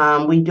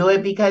 We do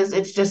it because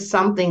it's just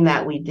something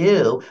that we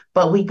do,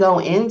 but we go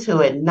into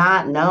it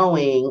not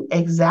knowing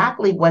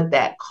exactly what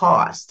that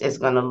cost is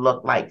going to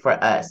look like for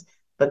us.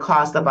 The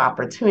cost of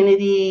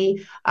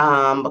opportunity,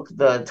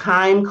 the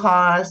time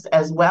cost,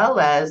 as well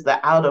as the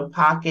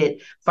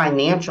out-of-pocket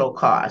financial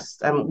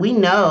costs. We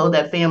know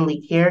that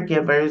family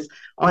caregivers,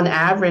 on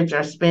average,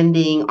 are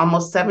spending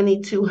almost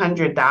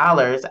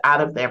 $7,200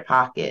 out of their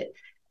pocket.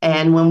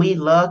 And when we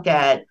look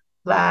at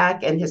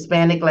Black and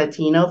Hispanic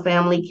Latino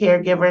family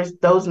caregivers,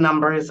 those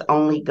numbers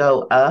only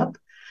go up.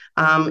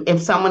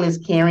 If someone is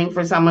caring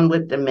for someone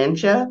with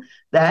dementia,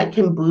 that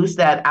can boost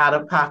that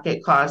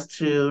out-of-pocket cost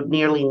to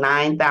nearly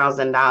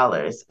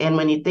 $9,000. And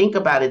when you think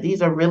about it,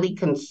 these are really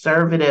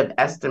conservative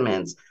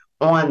estimates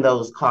on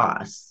those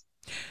costs.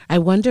 I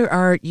wonder,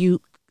 are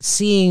you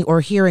seeing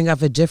or hearing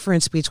of a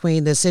difference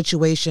between the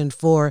situation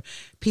for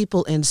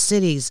people in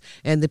cities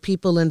and the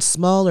people in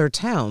smaller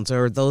towns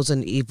or those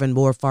in even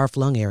more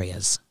far-flung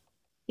areas?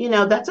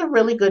 That's a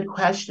really good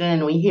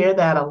question. We hear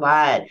that a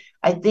lot.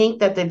 I think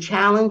that the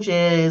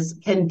challenges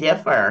can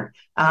differ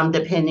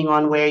depending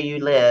on where you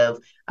live.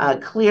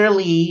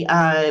 Clearly,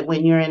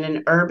 when you're in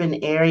an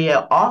urban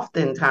area,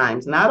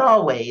 oftentimes, not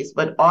always,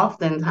 but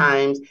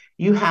oftentimes,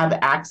 you have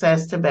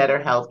access to better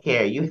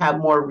healthcare. You have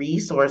more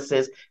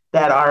resources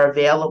that are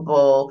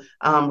available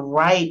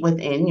right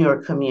within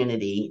your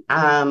community.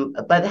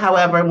 But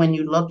however, when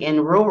you look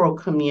in rural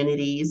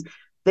communities,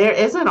 there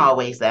isn't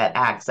always that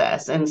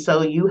access. And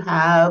so you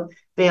have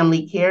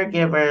family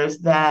caregivers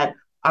that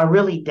are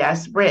really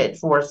desperate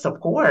for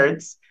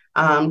supports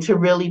to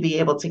really be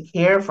able to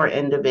care for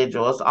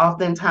individuals,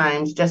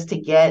 oftentimes just to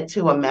get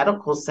to a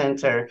medical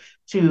center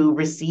to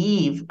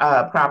receive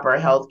proper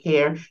health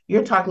care.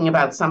 You're talking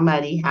about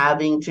somebody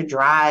having to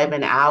drive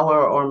an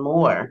hour or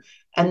more.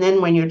 And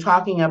then when you're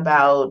talking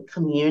about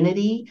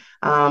community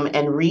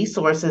and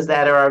resources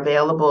that are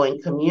available in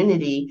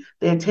community,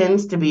 there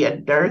tends to be a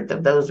dearth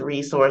of those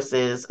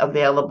resources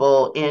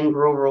available in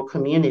rural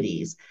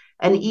communities.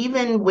 And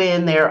even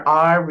when there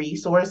are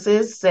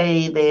resources,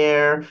 say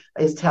there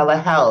is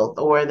telehealth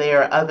or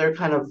there are other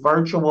kind of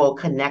virtual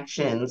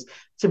connections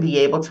to be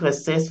able to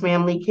assist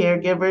family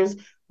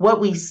caregivers, what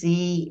we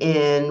see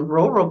in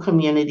rural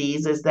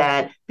communities is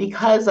that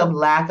because of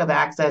lack of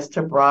access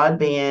to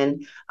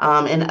broadband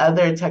and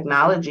other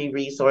technology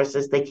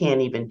resources, they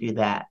can't even do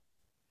that.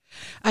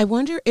 I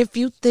wonder if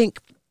you think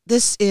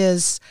this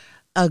is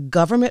a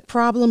government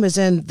problem, as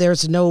in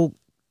there's no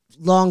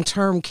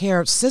long-term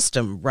care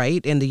system,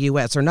 right, in the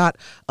U.S., or not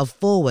a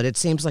full one. It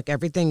seems like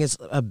everything is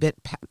a bit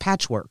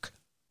patchwork.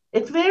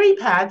 It's very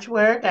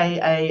patchwork.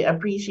 I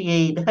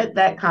appreciate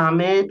that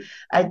comment.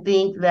 I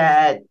think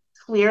that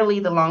clearly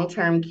the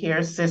long-term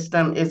care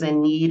system is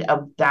in need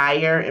of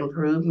dire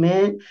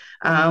improvement.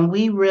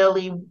 We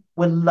really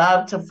would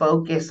love to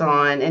focus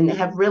on and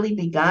have really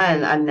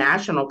begun a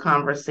national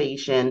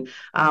conversation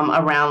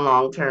around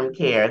long-term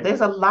care.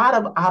 There's a lot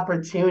of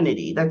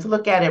opportunity. Let's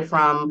look at it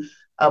from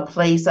a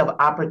place of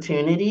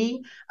opportunity,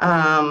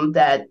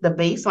 that the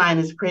baseline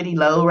is pretty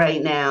low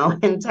right now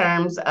in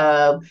terms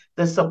of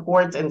the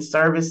supports and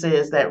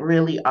services that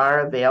really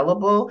are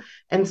available.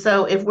 And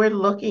so if we're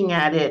looking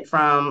at it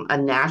from a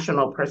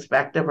national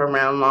perspective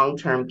around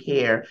long-term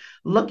care,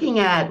 looking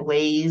at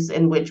ways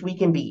in which we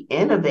can be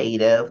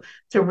innovative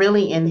to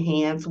really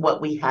enhance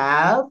what we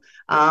have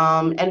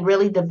and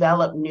really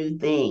develop new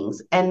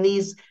things. And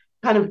these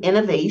kind of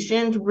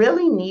innovations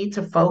really need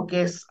to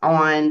focus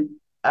on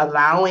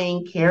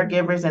allowing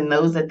caregivers and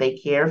those that they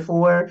care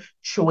for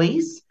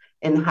choice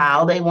in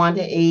how they want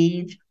to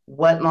age,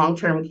 what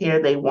long-term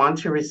care they want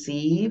to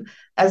receive,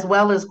 as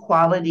well as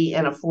quality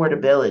and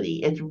affordability.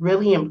 It's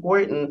really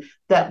important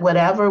that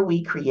whatever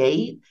we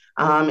create,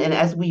 and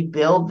as we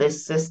build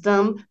this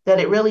system, that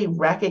it really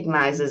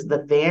recognizes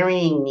the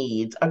varying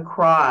needs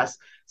across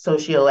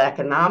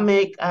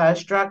socioeconomic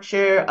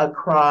structure,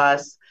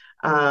 across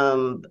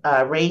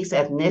race,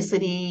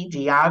 ethnicity,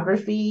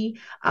 geography,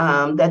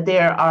 that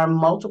there are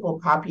multiple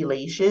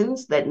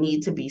populations that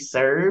need to be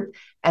served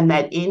and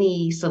that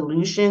any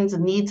solutions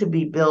need to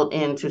be built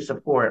in to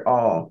support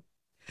all.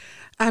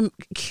 I'm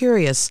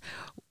curious,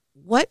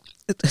 what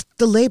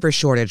the labor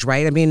shortage,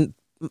 right? I mean,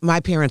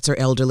 my parents are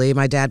elderly.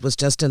 My dad was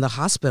just in the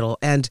hospital,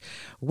 and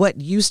what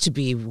used to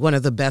be one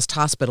of the best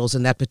hospitals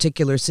in that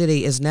particular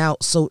city is now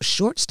so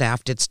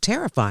short-staffed, it's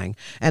terrifying.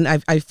 And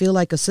I feel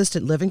like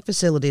assisted living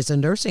facilities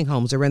and nursing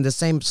homes are in the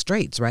same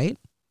straits, right?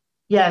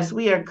 Yes,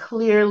 we are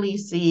clearly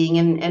seeing,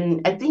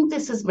 and I think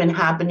this has been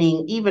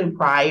happening even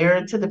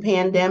prior to the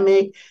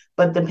pandemic,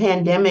 but the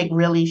pandemic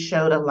really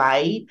showed a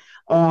light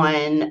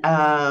on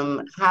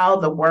how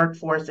the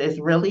workforce is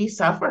really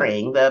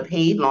suffering, the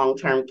paid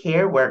long-term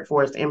care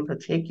workforce in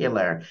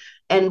particular.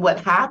 And what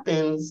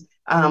happens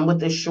with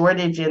the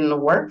shortage in the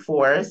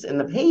workforce and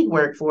the paid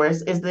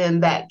workforce is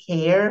then that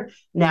care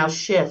now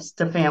shifts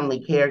to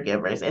family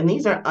caregivers. And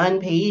these are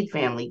unpaid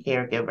family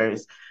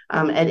caregivers.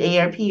 At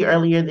ARP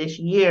earlier this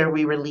year,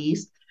 we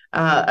released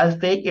a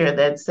figure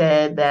that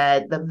said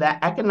that the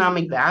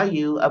economic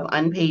value of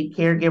unpaid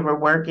caregiver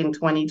work in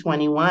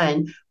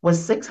 2021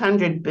 was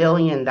 $600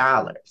 billion.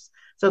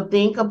 So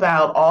think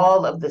about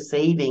all of the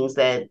savings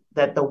that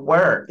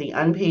the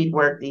unpaid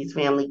work these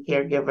family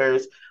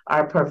caregivers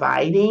are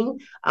providing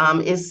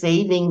is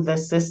saving the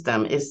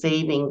system, is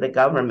saving the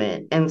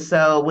government. And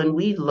so when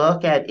we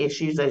look at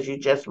issues, as you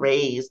just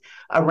raised,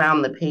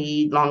 around the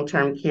paid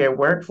long-term care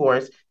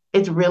workforce,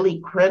 it's really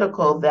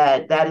critical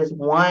that that is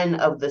one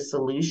of the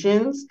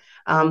solutions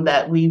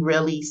that we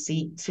really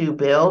seek to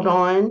build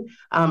on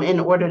in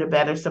order to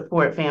better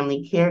support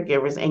family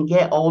caregivers and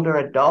get older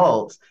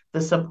adults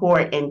the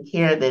support and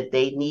care that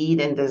they need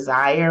and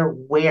desire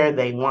where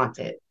they want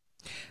it.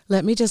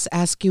 Let me just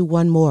ask you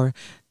one more.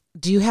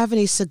 Do you have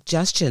any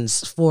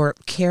suggestions for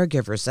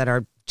caregivers that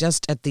are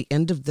just at the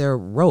end of their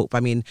rope? I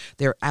mean,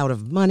 they're out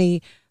of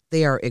money.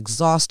 They are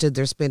exhausted.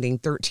 They're spending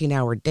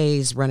 13-hour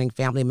days running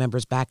family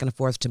members back and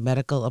forth to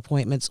medical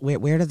appointments.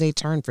 Where do they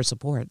turn for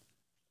support?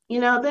 You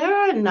know, there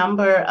are a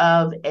number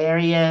of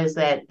areas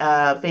that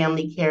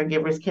family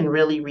caregivers can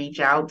really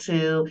reach out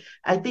to.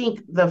 I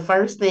think the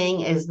first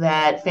thing is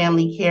that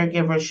family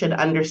caregivers should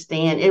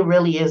understand it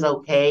really is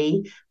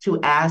okay to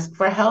ask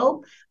for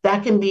help.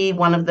 That can be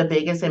one of the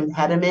biggest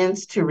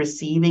impediments to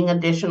receiving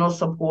additional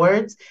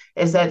supports,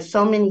 is that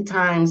so many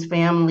times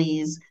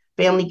family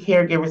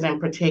caregivers in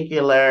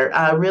particular,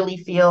 really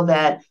feel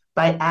that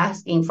by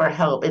asking for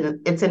help,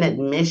 it's an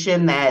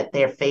admission that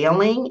they're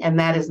failing, and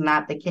that is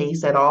not the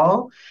case at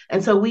all.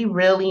 And so we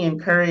really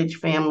encourage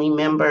family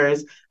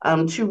members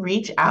to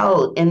reach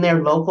out in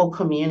their local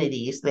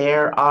communities.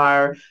 There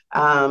are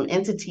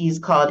entities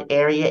called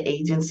area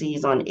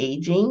agencies on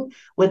aging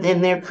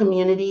within their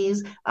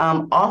communities.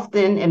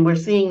 Often, and we're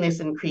seeing this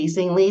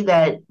increasingly,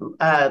 that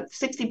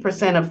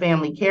 60% of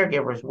family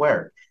caregivers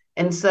work.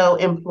 And so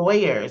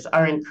employers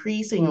are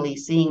increasingly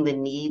seeing the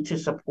need to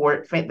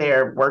support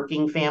their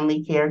working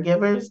family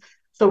caregivers.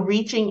 So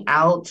reaching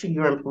out to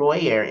your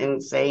employer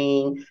and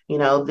saying, you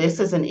know, this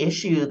is an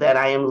issue that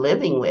I am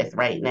living with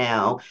right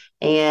now,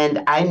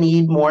 and I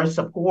need more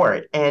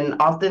support.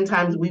 And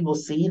oftentimes we will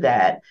see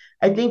that.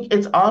 I think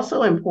it's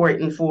also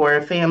important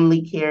for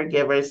family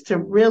caregivers to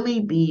really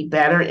be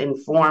better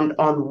informed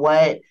on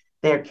what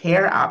their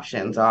care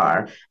options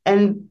are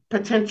and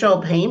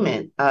potential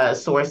payment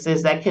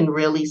sources that can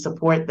really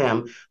support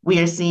them. We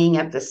are seeing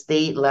at the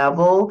state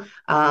level,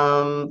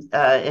 and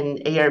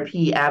ARP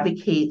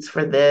advocates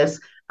for this,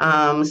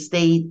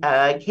 state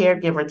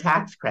caregiver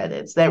tax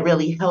credits that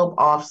really help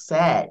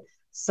offset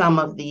some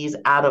of these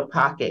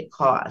out-of-pocket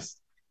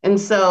costs.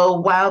 And so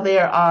while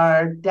there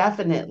are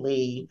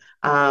definitely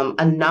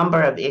a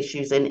number of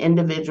issues, and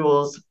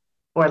individuals,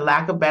 for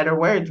lack of better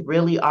words,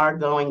 really are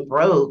going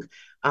broke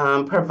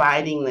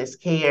providing this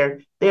care,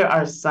 there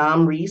are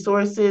some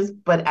resources,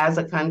 but as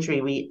a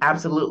country, we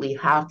absolutely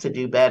have to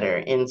do better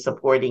in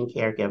supporting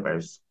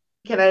caregivers.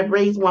 Can I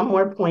raise one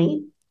more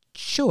point?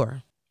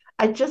 Sure.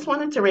 I just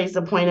wanted to raise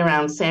the point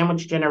around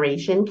sandwich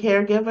generation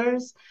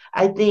caregivers.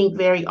 I think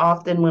very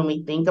often when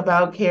we think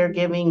about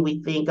caregiving,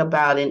 we think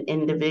about an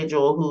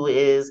individual who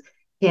is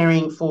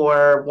caring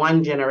for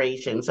one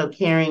generation, so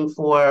caring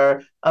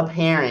for a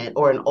parent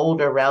or an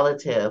older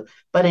relative.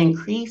 But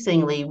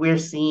increasingly, we're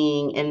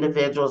seeing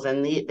individuals,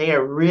 and they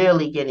are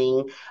really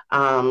getting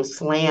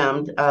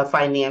slammed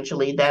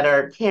financially, that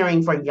are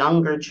caring for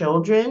younger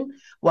children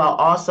while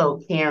also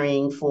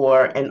caring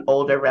for an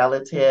older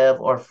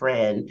relative or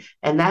friend.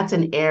 And that's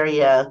an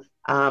area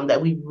that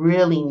we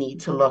really need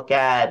to look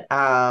at,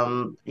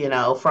 from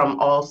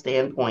all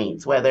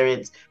standpoints, whether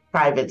it's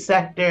private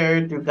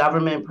sector, through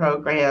government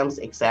programs,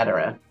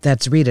 etc.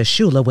 That's Rita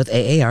Shula with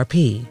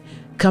AARP.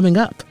 Coming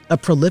up, a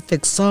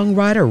prolific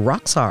songwriter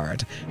rocks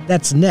hard.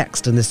 That's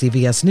next in the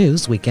CBS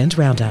News Weekend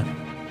Roundup.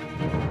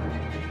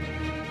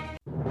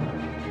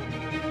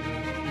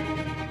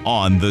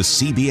 On the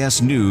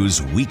CBS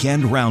News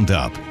Weekend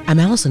Roundup. I'm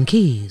Allison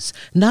Keyes.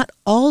 Not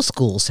all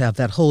schools have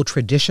that whole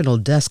traditional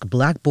desk,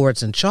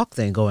 blackboards, and chalk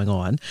thing going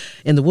on.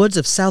 In the woods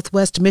of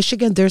Southwest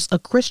Michigan, there's a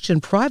Christian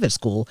private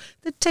school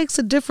that takes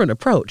a different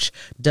approach.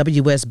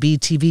 WSB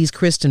TV's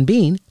Kristen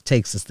Bean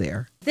takes us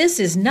there. This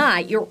is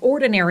not your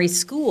ordinary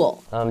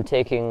school. I'm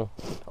taking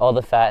all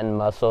the fat and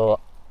muscle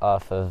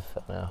off of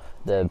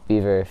the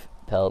beaver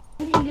pelt.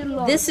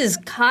 This is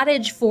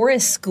Cottage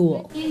Forest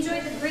School. You enjoy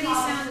the gritty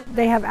sound.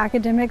 They have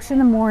academics in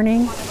the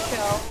morning,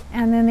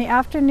 and then the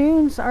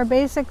afternoons are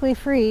basically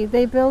free.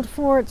 They build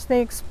forts,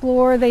 they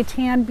explore, they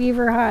tan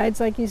beaver hides.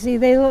 Like you see,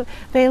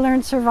 they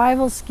learn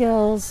survival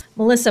skills.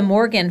 Melissa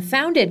Morgan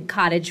founded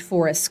Cottage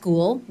Forest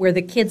School, where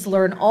the kids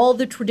learn all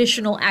the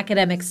traditional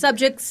academic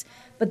subjects,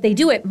 but they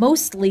do it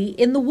mostly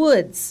in the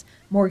woods.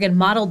 Morgan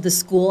modeled the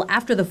school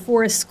after the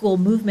forest school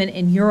movement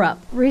in Europe.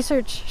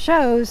 Research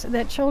shows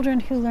that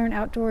children who learn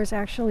outdoors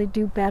actually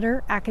do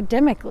better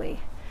academically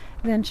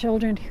than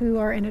children who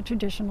are in a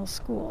traditional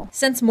school.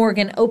 Since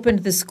Morgan opened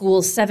the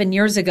school 7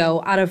 years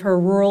ago out of her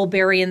rural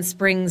Berrien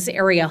Springs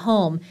area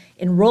home,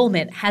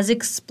 enrollment has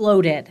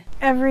exploded.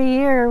 Every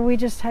year we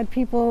just had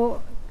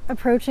people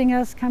approaching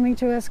us, coming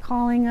to us,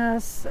 calling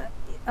us,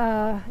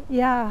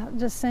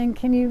 just saying,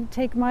 can you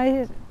take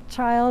my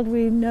child?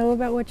 We know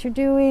about what you're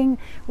doing.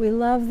 We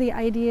love the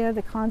idea,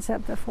 the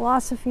concept, the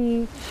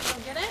philosophy.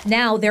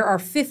 Now there are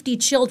 50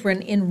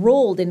 children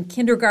enrolled in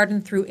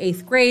kindergarten through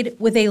 8th grade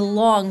with a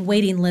long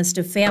waiting list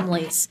of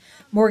families.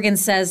 Morgan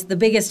says the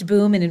biggest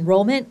boom in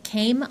enrollment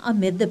came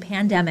amid the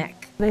pandemic.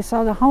 They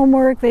saw the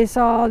homework, they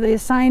saw the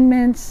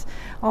assignments,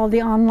 all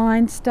the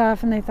online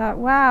stuff, and they thought,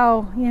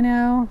 wow,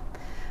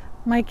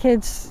 My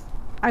kids,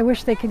 I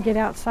wish they could get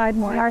outside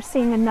more. We are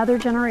seeing another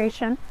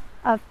generation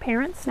of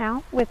parents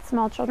now with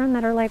small children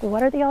that are like,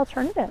 what are the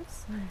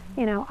alternatives?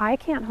 You know, I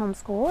can't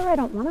homeschool, or I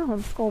don't want to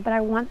homeschool, but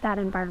I want that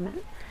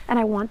environment and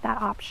I want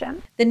that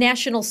option. The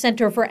National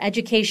Center for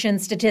Education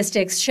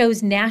Statistics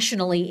shows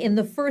nationally in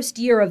the first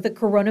year of the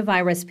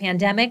coronavirus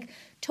pandemic,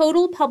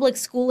 total public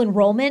school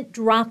enrollment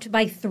dropped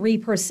by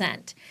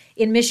 3%.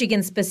 In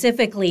Michigan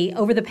specifically,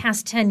 over the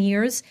past 10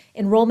 years,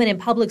 enrollment in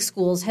public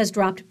schools has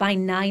dropped by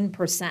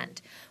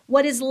 9%.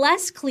 What is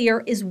less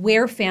clear is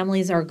where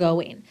families are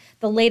going.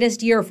 The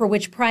latest year for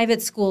which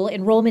private school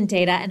enrollment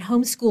data and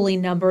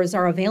homeschooling numbers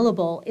are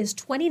available is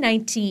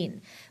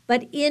 2019.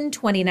 But in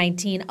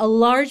 2019, a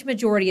large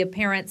majority of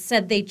parents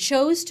said they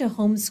chose to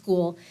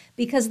homeschool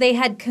because they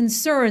had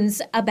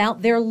concerns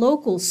about their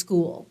local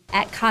school.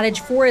 At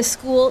Cottage Forest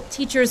School,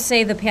 teachers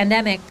say the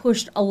pandemic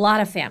pushed a lot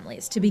of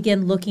families to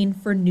begin looking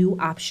for new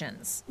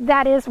options.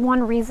 That is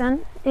one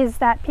reason, is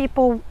that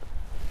people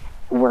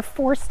were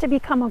forced to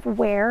become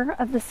aware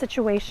of the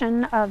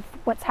situation of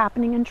what's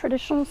happening in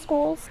traditional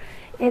schools.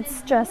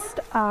 It's just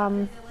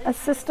a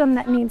system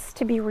that needs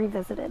to be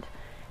revisited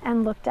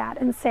and looked at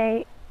and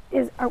say,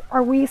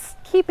 are we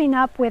keeping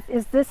up with,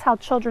 is this how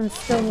children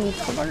still need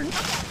to learn?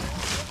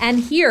 And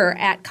here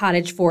at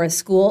Cottage Forest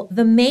School,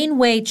 the main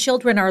way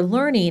children are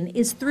learning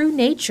is through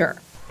nature.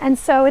 And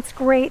so it's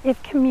great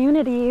if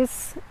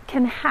communities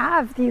can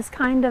have these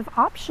kind of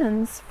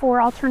options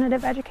for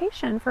alternative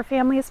education for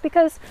families,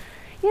 because,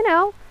 you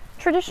know,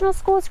 traditional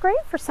school is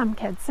great for some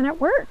kids and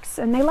it works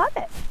and they love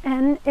it.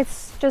 And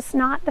it's just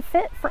not the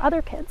fit for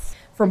other kids.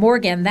 For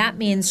Morgan, that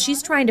means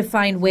she's trying to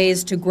find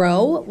ways to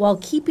grow while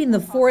keeping the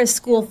Forest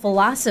School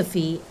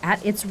philosophy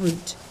at its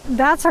root.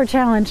 That's our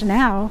challenge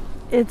now.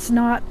 It's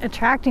not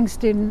attracting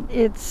students,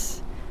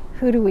 it's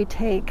who do we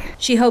take?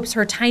 She hopes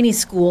her tiny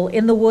school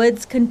in the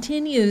woods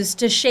continues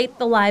to shape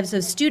the lives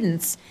of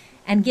students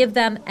and give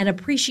them an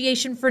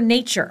appreciation for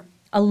nature,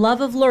 a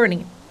love of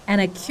learning, and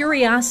a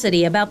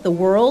curiosity about the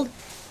world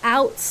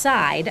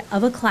outside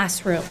of a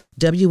classroom.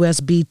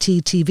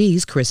 WSBT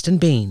TV's Kristen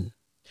Bean.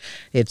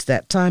 It's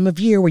that time of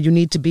year where you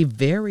need to be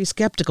very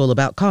skeptical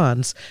about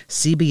cons.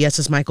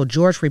 CBS's Michael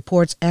George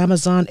reports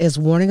Amazon is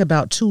warning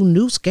about 2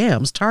 new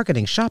scams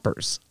targeting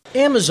shoppers.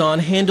 Amazon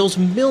handles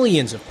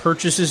millions of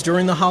purchases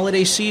during the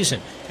holiday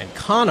season, and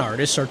con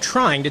artists are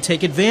trying to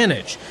take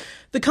advantage.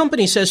 The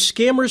company says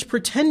scammers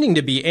pretending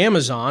to be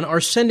Amazon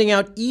are sending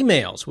out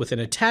emails with an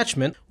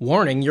attachment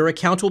warning your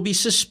account will be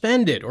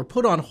suspended or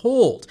put on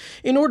hold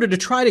in order to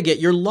try to get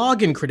your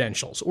login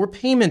credentials or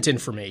payment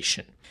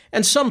information.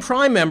 And some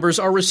Prime members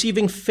are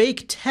receiving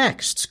fake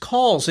texts,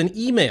 calls, and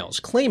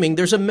emails claiming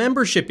there's a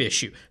membership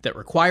issue that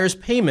requires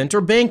payment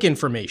or bank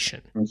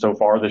information. And so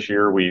far this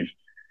year, we've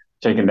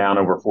taken down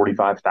over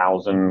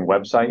 45,000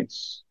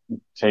 websites,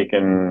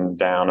 taken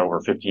down over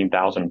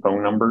 15,000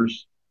 phone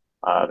numbers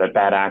that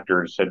bad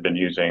actors had been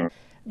using.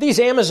 These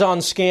Amazon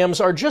scams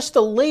are just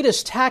the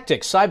latest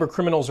tactics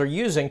cybercriminals are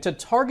using to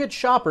target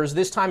shoppers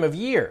this time of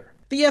year.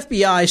 The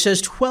FBI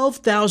says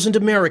 12,000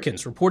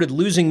 Americans reported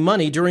losing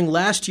money during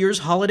last year's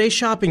holiday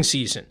shopping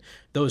season.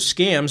 Those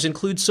scams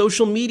include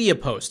social media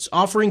posts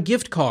offering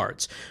gift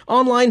cards,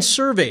 online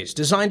surveys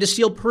designed to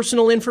steal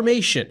personal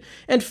information,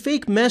 and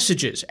fake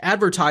messages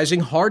advertising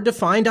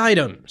hard-to-find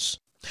items.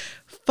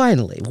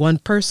 Finally, one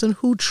person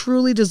who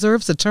truly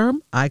deserves the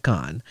term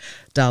icon.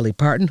 Dolly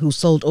Parton, who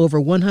sold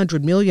over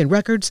 100 million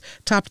records,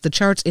 topped the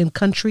charts in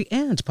country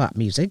and pop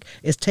music,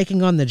 is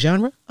taking on the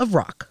genre of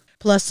rock.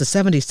 Plus, the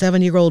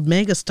 77-year-old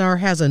megastar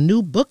has a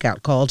new book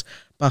out called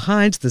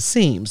Behind the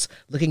Seams,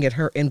 looking at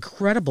her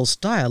incredible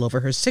style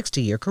over her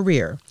 60-year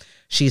career.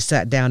 She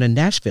sat down in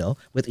Nashville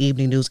with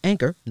Evening News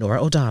anchor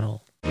Nora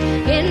O'Donnell.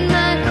 In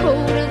my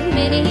coat of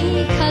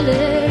many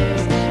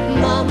colors,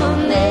 Mama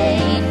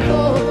made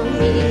for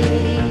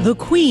me. The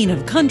queen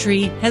of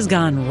country has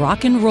gone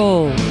rock and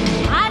roll.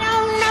 I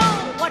don't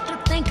know what to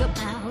think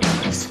about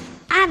us.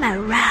 I'm a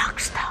rock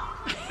star.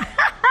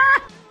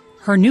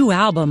 Her new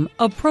album,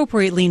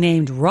 appropriately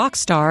named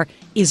Rockstar,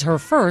 is her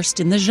first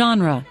in the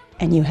genre.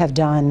 And you have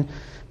done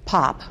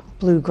pop,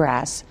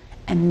 bluegrass,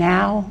 and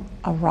now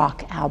a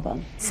rock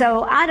album.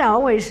 So I'd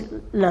always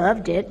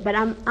loved it, but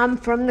I'm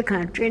from the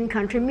country, and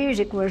country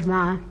music was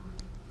my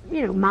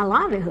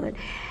livelihood.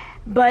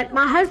 But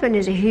my husband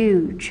is a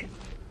huge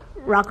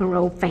rock and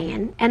roll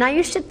fan, and I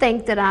used to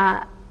think that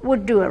I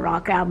would do a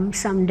rock album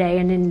someday,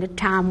 and then the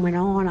time went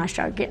on, I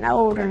started getting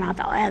older, and I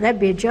thought,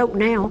 that'd be a joke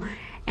now.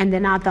 And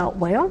then I thought,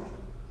 well,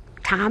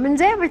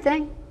 timing's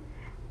everything.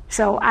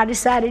 So I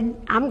decided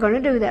I'm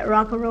going to do that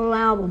rock and roll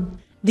album.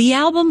 The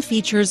album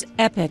features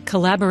epic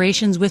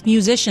collaborations with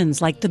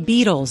musicians like the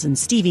Beatles and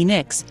Stevie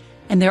Nicks,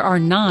 and there are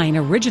 9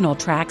 original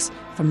tracks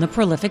from the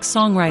prolific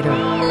songwriter.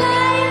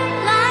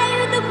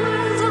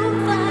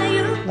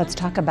 Let's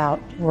talk about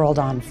World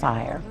on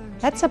Fire.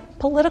 That's a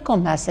political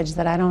message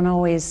that I don't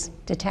always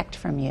detect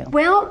from you.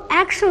 Well,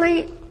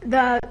 actually,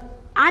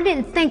 I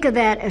didn't think of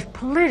that as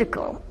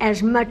political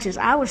as much as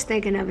I was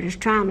thinking of it as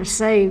trying to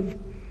save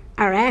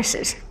our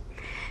asses.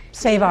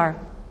 Save our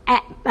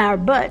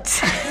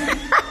butts.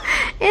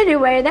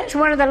 Anyway, that's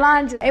one of the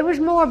lines. It was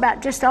more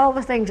about just all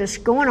the things that's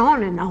going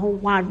on in the whole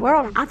wide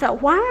world. I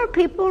thought, why are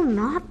people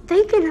not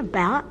thinking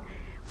about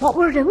what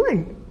we're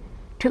doing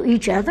to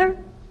each other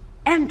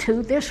and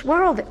to this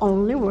world, the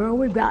only world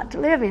we've got to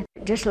live in?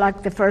 Just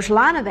like the first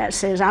line of that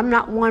says, I'm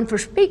not one for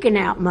speaking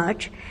out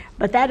much,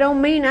 but that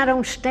don't mean I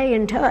don't stay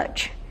in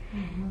touch.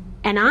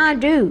 And I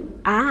do.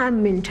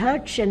 I'm in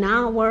touch, and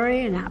I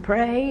worry, and I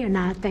pray, and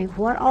I think,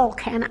 what all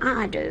can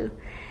I do?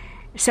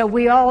 So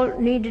we all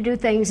need to do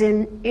things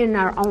in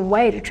our own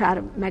way to try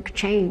to make a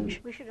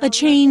change. A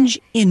change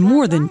in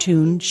more than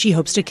tune she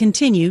hopes to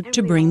continue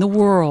to bring the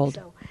world.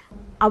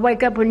 I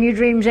wake up with new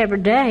dreams every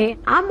day.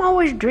 I'm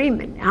always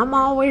dreaming. I'm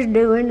always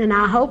doing, and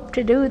I hope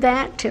to do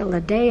that till the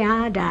day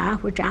I die,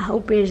 which I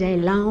hope is a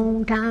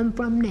long time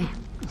from now.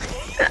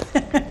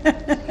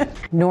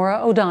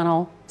 Nora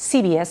O'Donnell,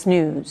 CBS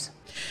News.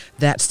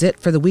 That's it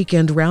for the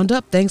Weekend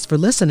Roundup. Thanks for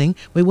listening.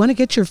 We want to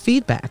get your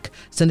feedback.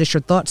 Send us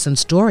your thoughts and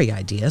story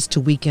ideas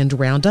to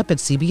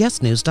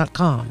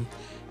weekendroundup@cbsnews.com.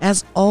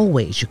 As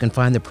always, you can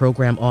find the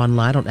program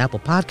online on Apple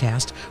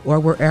Podcast or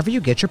wherever you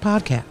get your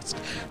podcast.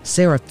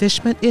 Sarah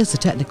Fishman is the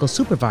technical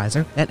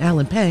supervisor, and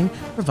Alan Peng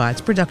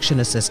provides production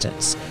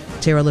assistance.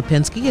 Tara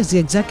Lipinski is the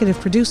executive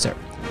producer.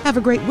 Have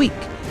a great week.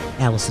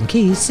 Allison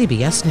Keyes,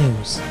 CBS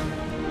News.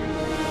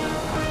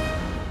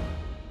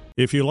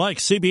 If you like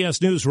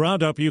CBS News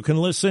Roundup, you can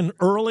listen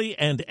early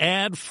and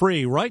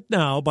ad-free right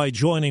now by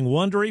joining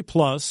Wondery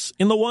Plus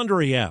in the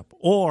Wondery app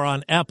or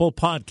on Apple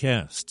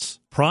Podcasts.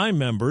 Prime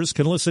members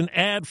can listen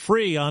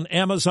ad-free on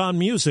Amazon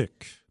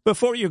Music.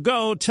 Before you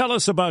go, tell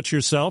us about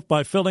yourself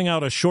by filling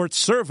out a short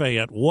survey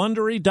at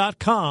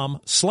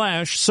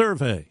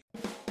Wondery.com/survey.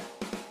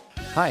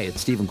 Hi,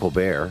 it's Stephen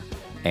Colbert,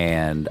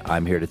 and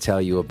I'm here to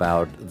tell you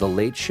about The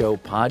Late Show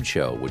Pod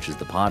Show, which is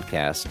the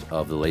podcast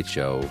of The Late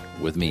Show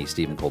with me,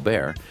 Stephen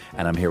Colbert,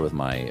 and I'm here with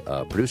my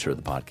producer of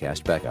the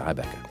podcast, Becca. Hi,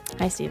 Becca.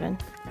 Hi, Stephen.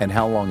 And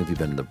how long have you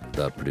been the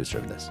producer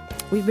of this?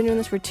 We've been doing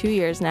this for 2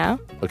 years now.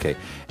 Okay,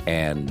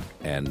 and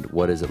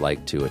what is it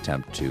like to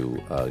attempt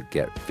to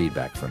get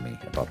feedback from me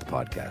about the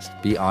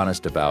podcast? Be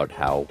honest about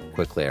how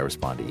quickly I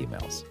respond to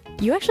emails.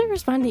 You actually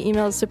respond to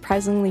emails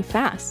surprisingly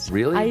fast.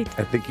 Really?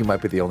 I think you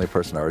might be the only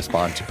person I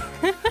respond to.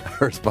 I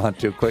respond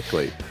to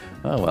quickly.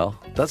 Oh, well,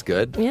 that's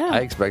good. Yeah. I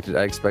expected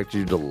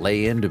you to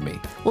lay into me.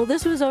 Well,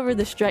 this was over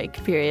the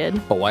strike period.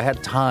 Oh, I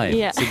had time.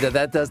 Yeah. See,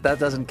 that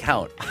doesn't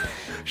count.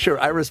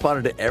 Sure, I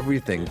responded to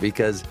everything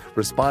because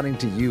responding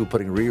to you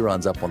putting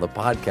reruns up on the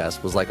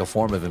podcast was like a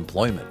form of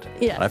employment.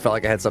 Yeah. And I felt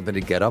like I had something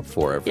to get up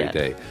for every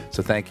day.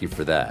 So thank you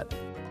for that.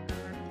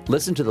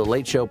 Listen to The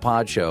Late Show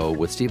Pod Show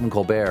with Stephen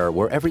Colbert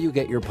wherever you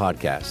get your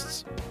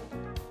podcasts.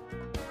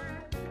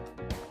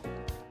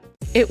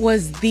 It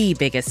was the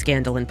biggest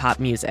scandal in pop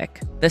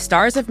music. The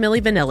stars of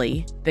Milli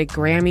Vanilli, the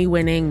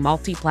Grammy-winning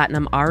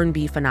multi-platinum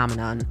R&B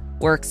phenomenon,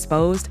 were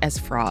exposed as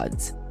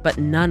frauds. But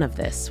none of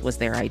this was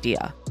their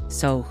idea.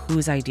 So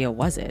whose idea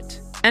was it?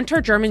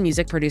 Enter German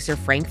music producer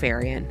Frank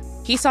Farian.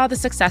 He saw the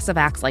success of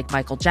acts like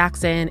Michael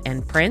Jackson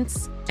and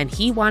Prince, and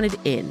he wanted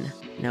in,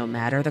 no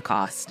matter the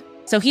cost.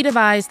 So he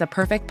devised the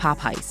perfect pop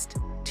heist.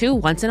 Two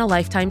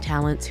once-in-a-lifetime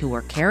talents who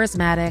were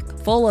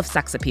charismatic, full of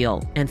sex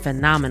appeal, and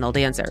phenomenal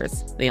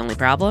dancers. The only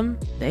problem?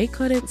 They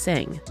couldn't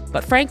sing.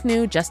 But Frank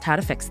knew just how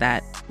to fix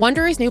that.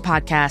 Wondery's new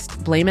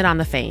podcast, Blame It on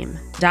the Fame,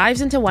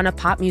 dives into one of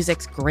pop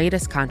music's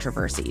greatest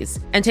controversies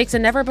and takes a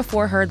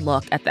never-before-heard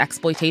look at the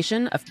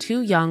exploitation of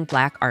two young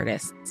Black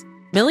artists.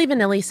 Milli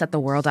Vanilli set the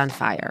world on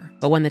fire,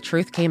 but when the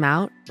truth came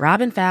out,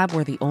 Rob and Fab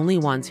were the only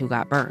ones who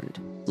got burned.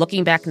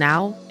 Looking back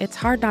now, it's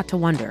hard not to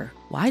wonder,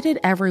 why did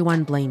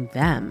everyone blame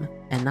them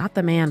and not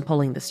the man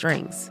pulling the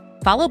strings?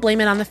 Follow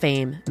Blame It on the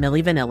Fame,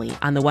 Milli Vanilli,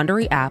 on the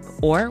Wondery app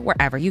or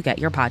wherever you get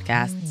your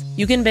podcasts.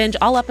 You can binge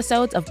all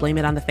episodes of Blame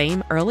It on the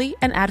Fame early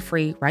and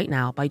ad-free right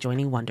now by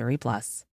joining Wondery Plus.